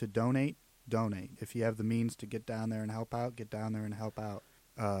to donate. If you have the means to get down there and help out, get down there and help out.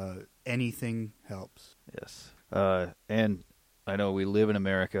 Anything helps. Yes. And I know we live in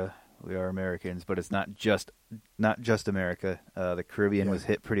America. We are Americans, but it's not just America. The Caribbean was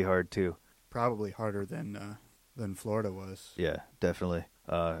hit pretty hard too. Probably harder than Florida was. Yeah, definitely.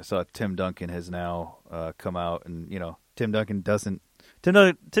 I saw Tim Duncan has now come out, and Tim Duncan doesn't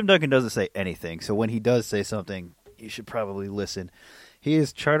say anything. So when he does say something, you should probably listen. He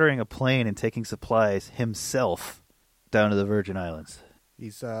is chartering a plane and taking supplies himself down to the Virgin Islands.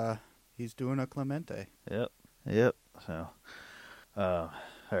 He's doing a Clemente. Yep. So, all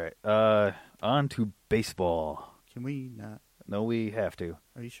right. On to baseball. Can we not? No, we have to.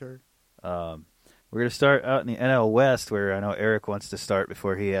 Are you sure? We're going to start out in the NL West, where I know Eric wants to start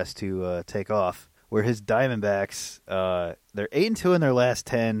before he has to take off. Where his Diamondbacks, they're 8-2 in their last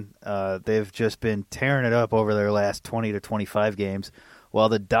 10. They've just been tearing it up over their last 20 to 25 games, while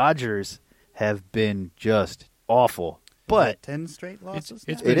the Dodgers have been just awful. But 10 straight losses.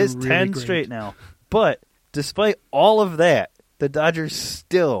 It is really 10 great. straight now. But despite all of that, the Dodgers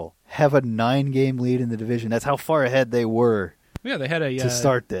still have a 9-game lead in the division. That's how far ahead they were. Yeah, they had to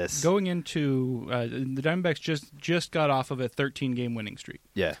start this. Going into the Diamondbacks just got off of a 13-game winning streak.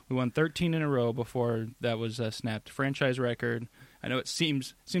 Yeah, we won 13 in a row before that was snapped. Franchise record. I know it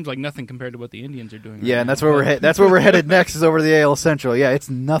seems like nothing compared to what the Indians are doing. Yeah, right and that's now, where that's where we're headed next is over the AL Central. Yeah, it's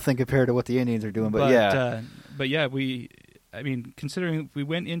nothing compared to what the Indians are doing. But yeah, considering we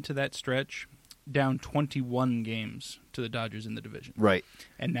went into that stretch down 21 games to the Dodgers in the division, right,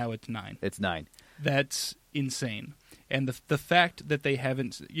 and now it's 9. It's 9. That's insane. And the fact that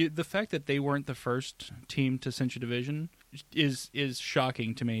they weren't the first team to cinch a division is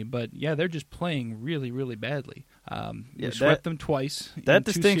shocking to me. But yeah, they're just playing really, really badly. We swept them twice. That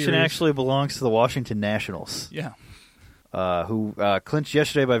distinction actually belongs to the Washington Nationals. Yeah. Who clinched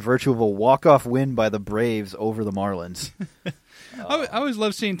yesterday by virtue of a walk-off win by the Braves over the Marlins. I always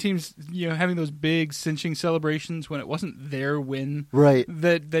love seeing teams, having those big cinching celebrations when it wasn't their win, right?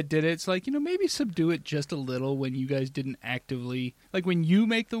 That did it. It's like maybe subdue it just a little when you guys didn't actively when you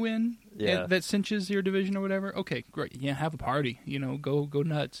make the win. Yeah. that cinches your division or whatever, okay, great. Yeah, have a party. Go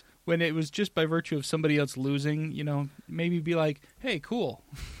nuts. When it was just by virtue of somebody else losing, maybe be like, hey, cool.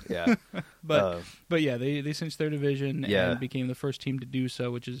 Yeah. But yeah, they cinched their division Yeah. and became the first team to do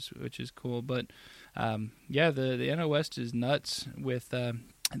so, which is cool. But yeah, the NL West is nuts with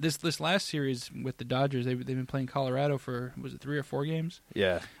this last series with the Dodgers. They've been playing Colorado for, was it 3 or 4 games?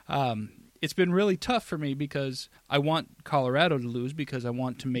 Yeah. It's been really tough for me because I want Colorado to lose because I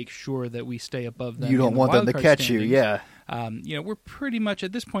want to make sure that we stay above them. You don't in the want them to wildcard catch you, standings. yeah. We're pretty much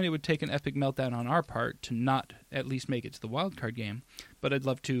at this point. It would take an epic meltdown on our part to not at least make it to the wild card game. But I'd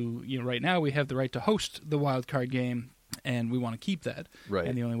love to. Right now we have the right to host the wild card game, and we want to keep that. Right.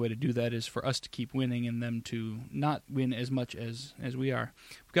 And the only way to do that is for us to keep winning and them to not win as much as we are.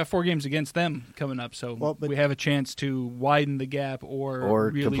 We've got 4 games against them coming up, so we have a chance to widen the gap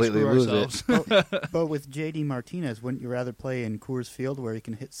or really completely screw lose ourselves. it. But with J.D. Martinez, wouldn't you rather play in Coors Field where he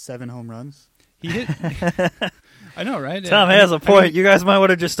can hit 7 home runs? He hit. I know, right? Tom has a point. You guys might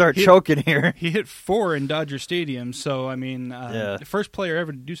want to just start choking here. He hit 4 in Dodger Stadium, so I mean, Yeah. the first player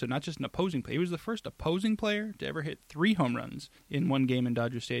ever to do so. Not just an opposing player. He was the first opposing player to ever hit 3 home runs in one game in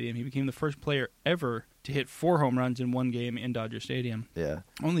Dodger Stadium. He became the first player ever to hit 4 home runs in one game in Dodger Stadium. Yeah.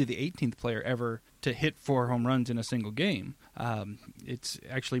 Only the 18th player ever to hit 4 home runs in a single game. It's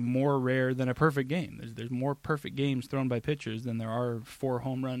actually more rare than a perfect game. There's more perfect games thrown by pitchers than there are 4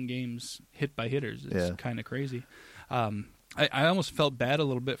 home run games hit by hitters. It's kind of crazy. I almost felt bad a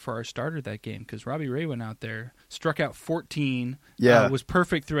little bit for our starter that game because Robbie Ray went out there, struck out 14, was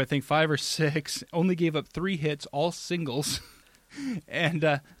perfect through I think 5 or 6, only gave up 3 hits, all singles.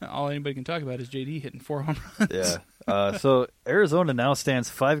 And all anybody can talk about is JD hitting 4 home runs. Yeah. So Arizona now stands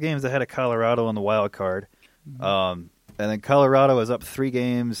 5 games ahead of Colorado on the wild card. And then Colorado is up 3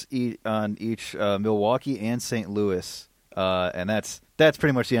 games on each Milwaukee and St. Louis. And that's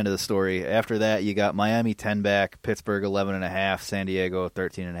pretty much the end of the story. After that, you got Miami 10 back, Pittsburgh 11.5, San Diego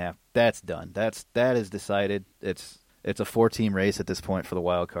 13.5. That's done. That is decided. It's a 4-team race at this point for the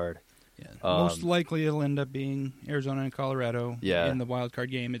wild card. Yeah. Most likely it'll end up being Arizona and Colorado in the wild card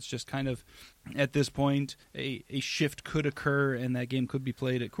game. It's just kind of, at this point, a shift could occur, and that game could be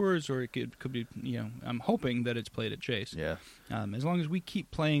played at Coors, or it could be, I'm hoping that it's played at Chase. Yeah. As long as we keep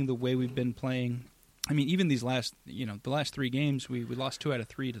playing the way we've been playing. I mean, even these last 3 games, we lost 2 out of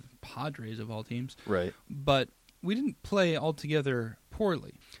 3 to the Padres of all teams. Right. But we didn't play altogether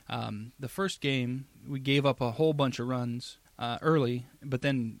poorly. The first game, we gave up a whole bunch of runs early, but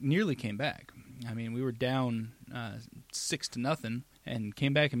then nearly came back. I mean, we were down 6-0 and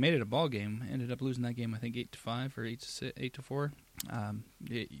came back and made it a ball game. Ended up losing that game, I think 8-5 or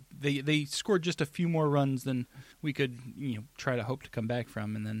 8-4. They scored just a few more runs than we could, try to hope to come back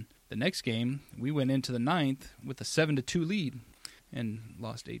from. And then the next game, we went into the 9th with a 7-2 lead and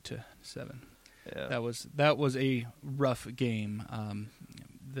lost 8-7. Yeah. That was a rough game.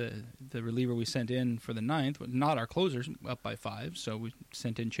 The reliever we sent in for the 9th was not our closers, up by 5, so we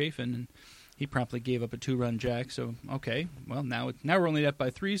sent in Chafin, and he promptly gave up a 2-run jack. So okay, well now we're only up by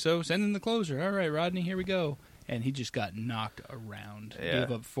 3, so send in the closer. All right, Rodney, here we go. And he just got knocked around. Yeah.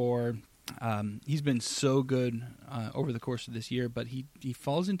 Gave up 4. He's been so good over the course of this year, but he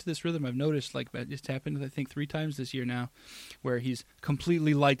falls into this rhythm. I've noticed, like that just happened, I think 3 times this year now, where he's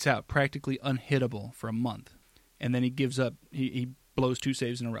completely lights out, practically unhittable for a month, and then he gives up. He blows 2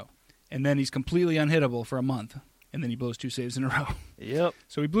 saves in a row, and then he's completely unhittable for a month, and then he blows 2 saves in a row. Yep.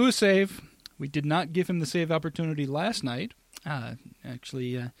 So he blew a save. We did not give him the save opportunity last night.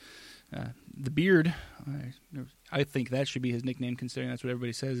 The Beard, I think that should be his nickname, considering that's what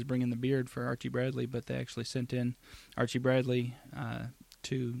everybody says is bringing the Beard for Archie Bradley, but they actually sent in Archie Bradley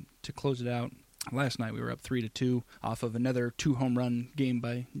to close it out. Last night we were up 3-2 off of another 2-home run game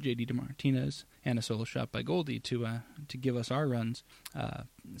by J.D. Martinez and a solo shot by Goldie to give us our runs.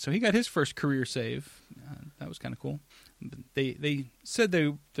 So he got his first career save. That was kind of cool. They said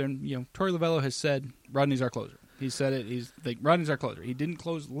Torey Lovello has said Rodney's our closer. He said it. He's like, Rodney's our closer. He didn't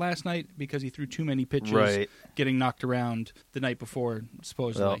close last night because he threw too many pitches, getting knocked around the night before,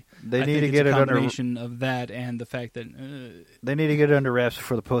 supposedly. Well, they I need think to it's get a it under. combination of that and the fact that They need to get it under wraps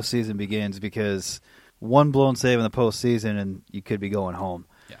before the postseason begins, because one blown save in the postseason and you could be going home.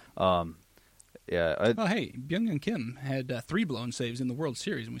 Yeah. Well, hey, Byung-Hyun Kim had 3 blown saves in the World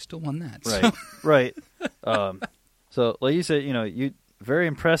Series, and we still won that. Right. So. Right. So, like you said, you very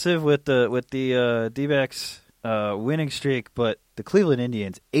impressive with the D-backs winning streak, but the Cleveland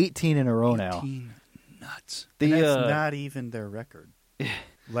Indians 18 in a row now. 18 nuts. That's not even their record.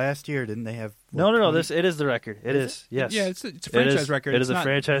 Last year, didn't they have? No. 20? It is the record. It is. Yes. Yeah, it's a franchise record. It It's is a not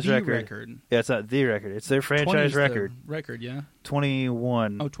franchise the record. Yeah, it's not the record. It's their 20 franchise is the record. Record, yeah.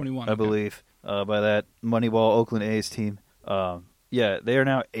 21. Oh, 21. I okay. believe, by that Moneyball Oakland A's team. Yeah, they are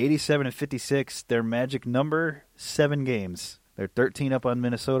now 87-56. Their magic number, 7 games. They're 13 up on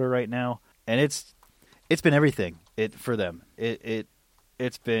Minnesota right now, and it's been everything for them.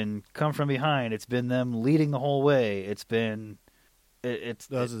 It's been come from behind. It's been them leading the whole way. It's been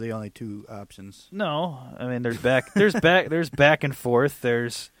Those are the only 2 options. no. I mean, there's back and forth.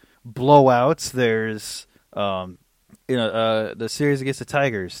 There's blowouts. There's the series against the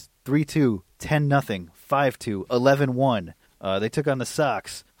Tigers, 3-2, 10-0, 5-2, 11-1. They took on the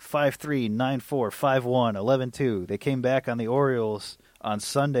Sox, 5-3, 9-4, 5-1, 11-2. They came back on the Orioles on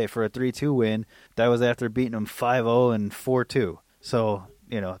Sunday for a 3-2 win. That was after beating them 5-0 and 4-2. So,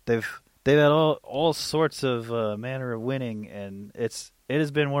 they've had all sorts of manner of winning, and it has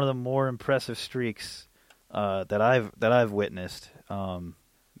been one of the more impressive streaks that I've witnessed.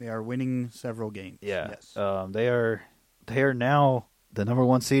 They are winning several games. Yeah. Yes. They are now the number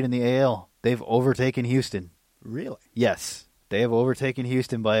 1 seed in the AL. They've overtaken Houston. Really? Yes. They have overtaken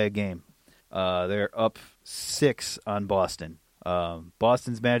Houston by a game. They're up 6 on Boston.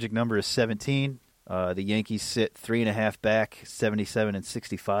 Boston's magic number is 17. The Yankees sit 3.5 back,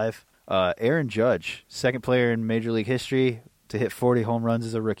 77-65. Aaron Judge, second player in Major League history to hit 40 home runs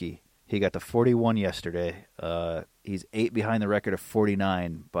as a rookie. He got to 41 yesterday. He's 8 behind the record of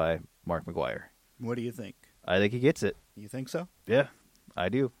 49 by Mark McGwire. What do you think? I think he gets it. You think so? Yeah, I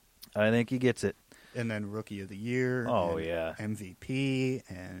do. I think he gets it. And then Rookie of the Year. Oh, and yeah. MVP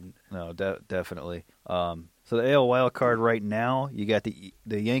and No, definitely. So the AL wild card right now, you got the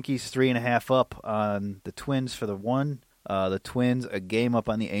Yankees 3.5 up on the Twins for the 1. The Twins a game up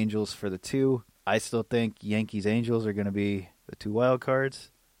on the Angels for the 2. I still think Yankees-Angels are going to be the 2 wild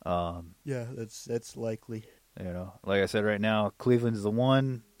cards. yeah, that's likely. Like I said, right now Cleveland's the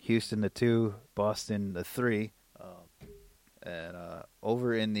 1, Houston the 2, Boston the 3. And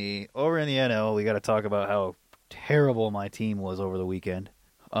over in the NL, we got to talk about how terrible my team was over the weekend.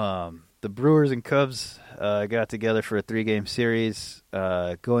 The Brewers and Cubs got together for a 3-game series.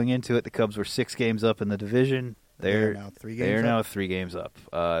 Going into it, the Cubs were 6 games up in the division. They're now 3 games They are up? now 3 games up.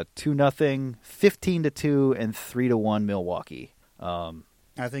 2-0, 15-2, and 3-1 Milwaukee.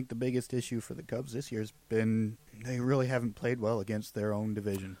 I think the biggest issue for the Cubs this year has been they really haven't played well against their own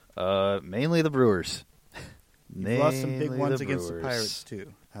division. Mainly the Brewers. You've lost some big Mainly ones against the Brewers. Pirates,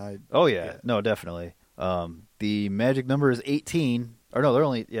 too. Oh, yeah. No, definitely. The magic number is 18. Or no,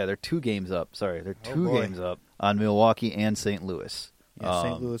 they're 2 games up. Sorry, they're 2 boy. games up on Milwaukee and St. Louis. Yeah,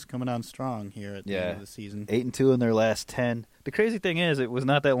 St. Louis coming on strong here at the end of the season. 8-2 in their last 10. The crazy thing is, it was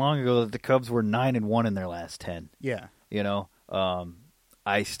not that long ago that the Cubs were 9-1 in their last 10. Yeah.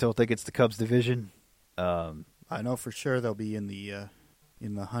 I still think it's the Cubs division. I know for sure they'll be in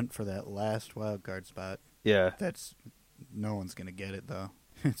the hunt for that last wild card spot. Yeah. No one's gonna get it though.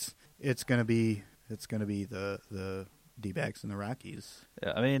 It's gonna be the D-backs and the Rockies.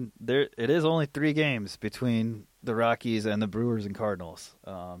 Yeah, I mean, it is only 3 games between the Rockies and the Brewers and Cardinals.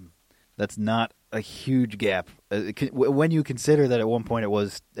 That's not a huge gap when you consider that at one point it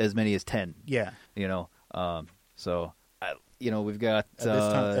was as many as 10. Yeah. So we've got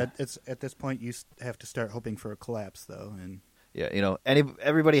at this point you have to start hoping for a collapse though, and yeah,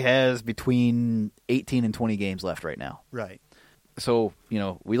 everybody has between 18 and 20 games left right now. right. So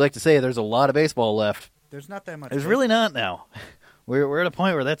we like to say there's a lot of baseball left. There's not that much. There's really not now. We're at a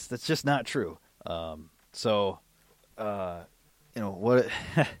point where that's just not true. What?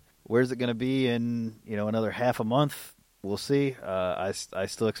 Where's it going to be in another half a month? We'll see. I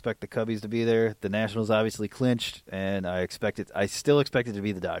still expect the Cubbies to be there. The Nationals obviously clinched, and I still expect it to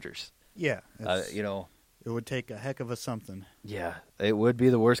be the Dodgers. Yeah. It would take a heck of a something. Yeah, it would be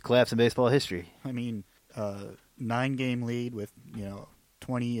the worst collapse in baseball history. I mean, 9-game lead with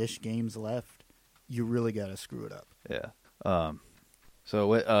 20-ish games left. You really got to screw it up. Yeah.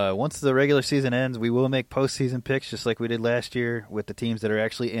 So once the regular season ends, we will make postseason picks just like we did last year with the teams that are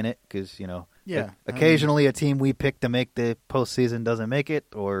actually in it. Because occasionally a team we pick to make the postseason doesn't make it,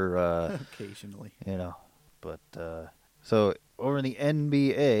 or occasionally, But so over in the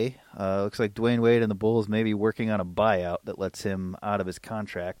NBA, looks like Dwayne Wade and the Bulls may be working on a buyout that lets him out of his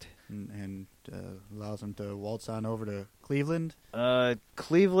contract and allows him to waltz on over to Cleveland.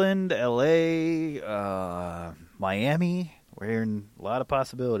 Cleveland, L.A., Miami. We're hearing a lot of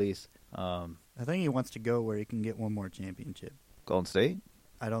possibilities. I think he wants to go where he can get one more championship. Golden State?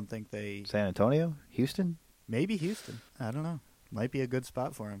 I don't think they... San Antonio? Houston? Maybe Houston. I don't know. Might be a good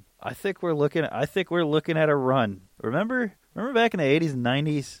spot for him. I think we're looking at a run. Remember Remember back in the 80s and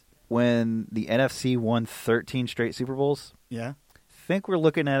 90s when the NFC won 13 straight Super Bowls? Yeah. I think we're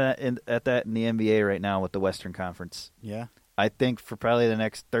looking at that in the NBA right now with the Western Conference. Yeah. I think for probably the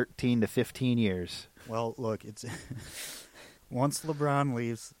next 13 to 15 years. Well, look, it's once LeBron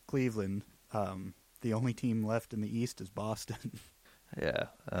leaves Cleveland, the only team left in the East is Boston. Yeah.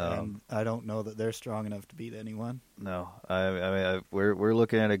 And I don't know that they're strong enough to beat anyone. No. I mean, we're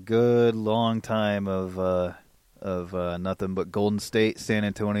looking at a good long time of nothing but Golden State, San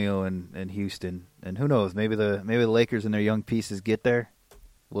Antonio, and Houston. And who knows? Maybe the Lakers and their young pieces get there.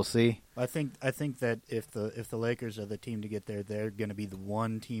 We'll see. I think that if the Lakers are the team to get there, they're going to be the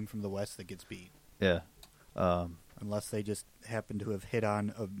one team from the West that gets beat. Yeah. Unless they just happen to have hit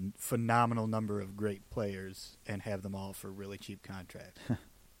on a phenomenal number of great players and have them all for really cheap contracts.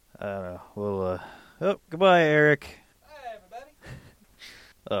 I don't know. Well, goodbye, Eric. Hi,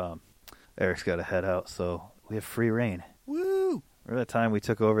 everybody. Eric's got to head out, so we have free reign. Woo! Remember that time we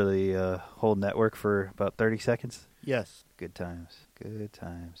took over the whole network for about 30 seconds? Yes. Good times. Good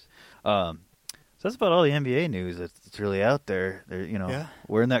times. So that's about all the NBA news that's really out there. Yeah.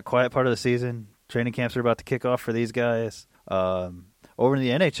 We're in that quiet part of the season. Training camps are about to kick off for these guys. Over in the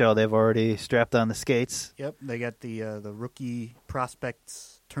NHL, they've already strapped on the skates. Yep, they got the rookie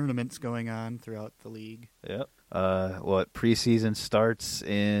prospects tournaments going on throughout the league. Yep. Preseason starts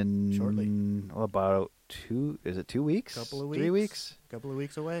in Shortly. About 2 weeks? Couple of weeks. 3 weeks? Couple of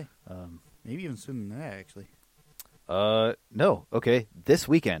weeks away. Maybe even sooner than that, actually. No. Okay. This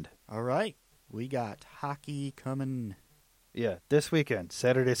weekend. All right. We got hockey coming. Yeah, this weekend,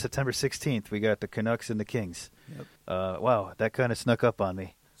 Saturday, September 16th, we got the Canucks and the Kings. Yep. Wow, that kind of snuck up on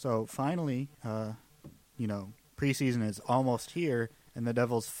me. So finally, preseason is almost here, and the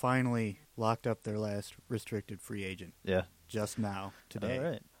Devils finally locked up their last restricted free agent. Yeah. Just now, today. All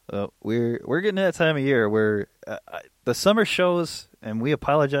right. We're getting to that time of year where the summer shows, and we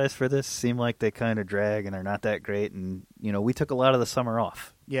apologize for this, seem like they kind of drag and are not that great. And, we took a lot of the summer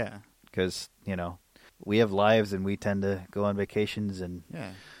off. Yeah. Because, we have lives and we tend to go on vacations and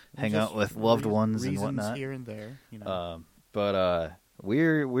hang out with loved ones and whatnot. Here and there,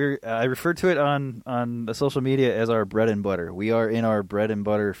 I refer to it on the social media as our bread and butter. We are in our bread and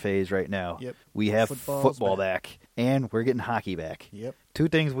butter phase right now. Yep. We have Football's football back, and we're getting hockey back. Yep. Two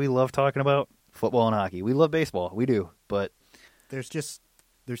things we love talking about: football and hockey. We love baseball, we do, but there's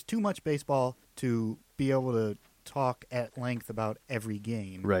too much baseball to be able to talk at length about every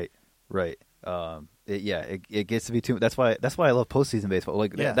game. Right. It gets to be too. That's why I love postseason baseball.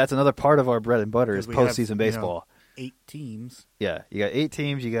 That's another part of our bread and butter is postseason baseball. 8 teams. Yeah, you got 8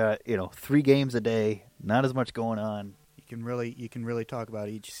 teams. You got 3 games a day. Not as much going on. You can really talk about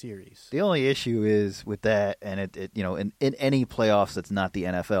each series. The only issue is with that, and in any playoffs that's not the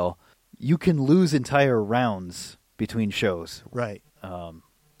NFL, you can lose entire rounds between shows. Right.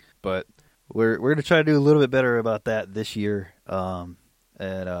 But we're going to try to do a little bit better about that this year, and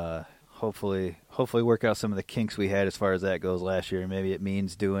hopefully work out some of the kinks we had as far as that goes last year. Maybe it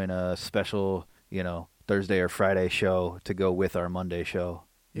means doing a special, Thursday or Friday show to go with our Monday show.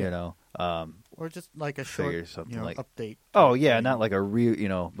 Or just like a short update. Oh yeah, not like a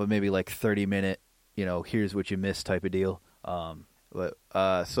real, but maybe like 30-minute, here's what you missed type of deal.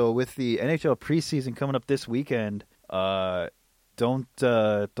 So with the NHL preseason coming up this weekend, don't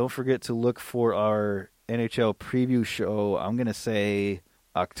forget to look for our NHL preview show. I'm gonna say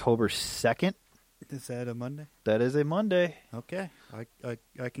October 2nd. Is that a Monday? That is a Monday. Okay,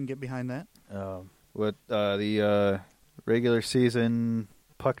 I can get behind that. With the regular season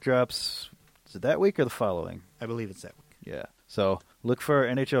puck drops, is it that week or the following? I believe it's that week. Yeah. So look for our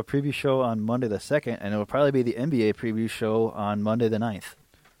NHL preview show on Monday the 2nd, and it will probably be the NBA preview show on Monday the 9th.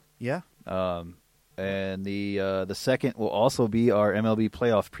 Yeah. And the second will also be our MLB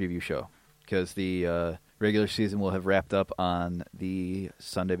playoff preview show because the regular season will have wrapped up on the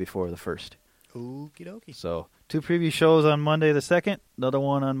Sunday before the 1st. Okie dokie. So 2 preview shows on Monday the 2nd, another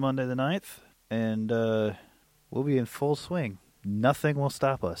one on Monday the 9th, and we'll be in full swing. Nothing will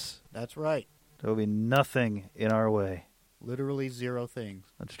stop us. That's right. There will be nothing in our way. Literally 0 things.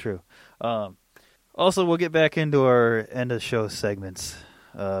 That's true. Also, we'll get back into our end of show segments,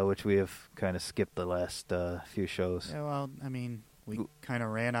 which we have kind of skipped the last few shows. Yeah, well, I mean, we kind of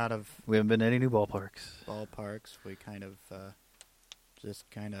ran out of... We haven't been to any new ballparks. We kind of just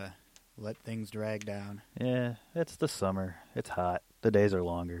let things drag down. Yeah, it's the summer. It's hot. The days are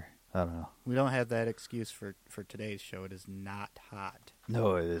longer. I don't know. We don't have that excuse for today's show. It is not hot.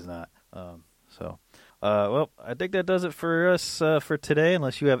 No, it is not. Well, I think that does it for us for today,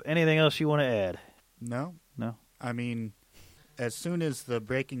 unless you have anything else you want to add. No. No? I mean, as soon as the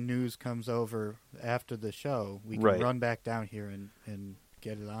breaking news comes over after the show, we can Right. run back down here and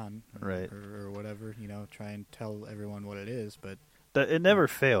get it on, Right. or whatever. Try and tell everyone what it is. But It never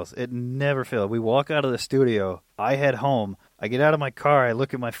fails. It never fails. We walk out of the studio. I head home. I get out of my car. I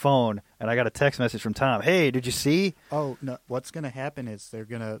look at my phone, and I got a text message from Tom. Hey, did you see? oh no, what's going to happen is they're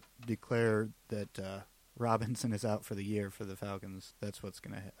going to declare that Robinson is out for the year for the Falcons. That's what's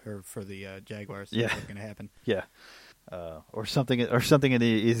going to, or for the Jaguars. Yeah. That's what's going to happen. Yeah. Or something in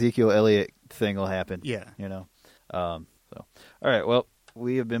the Ezekiel Elliott thing will happen. Yeah. All right. Well,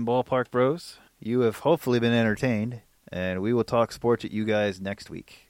 we have been Ballpark Bros. You have hopefully been entertained, and we will talk sports at you guys next week.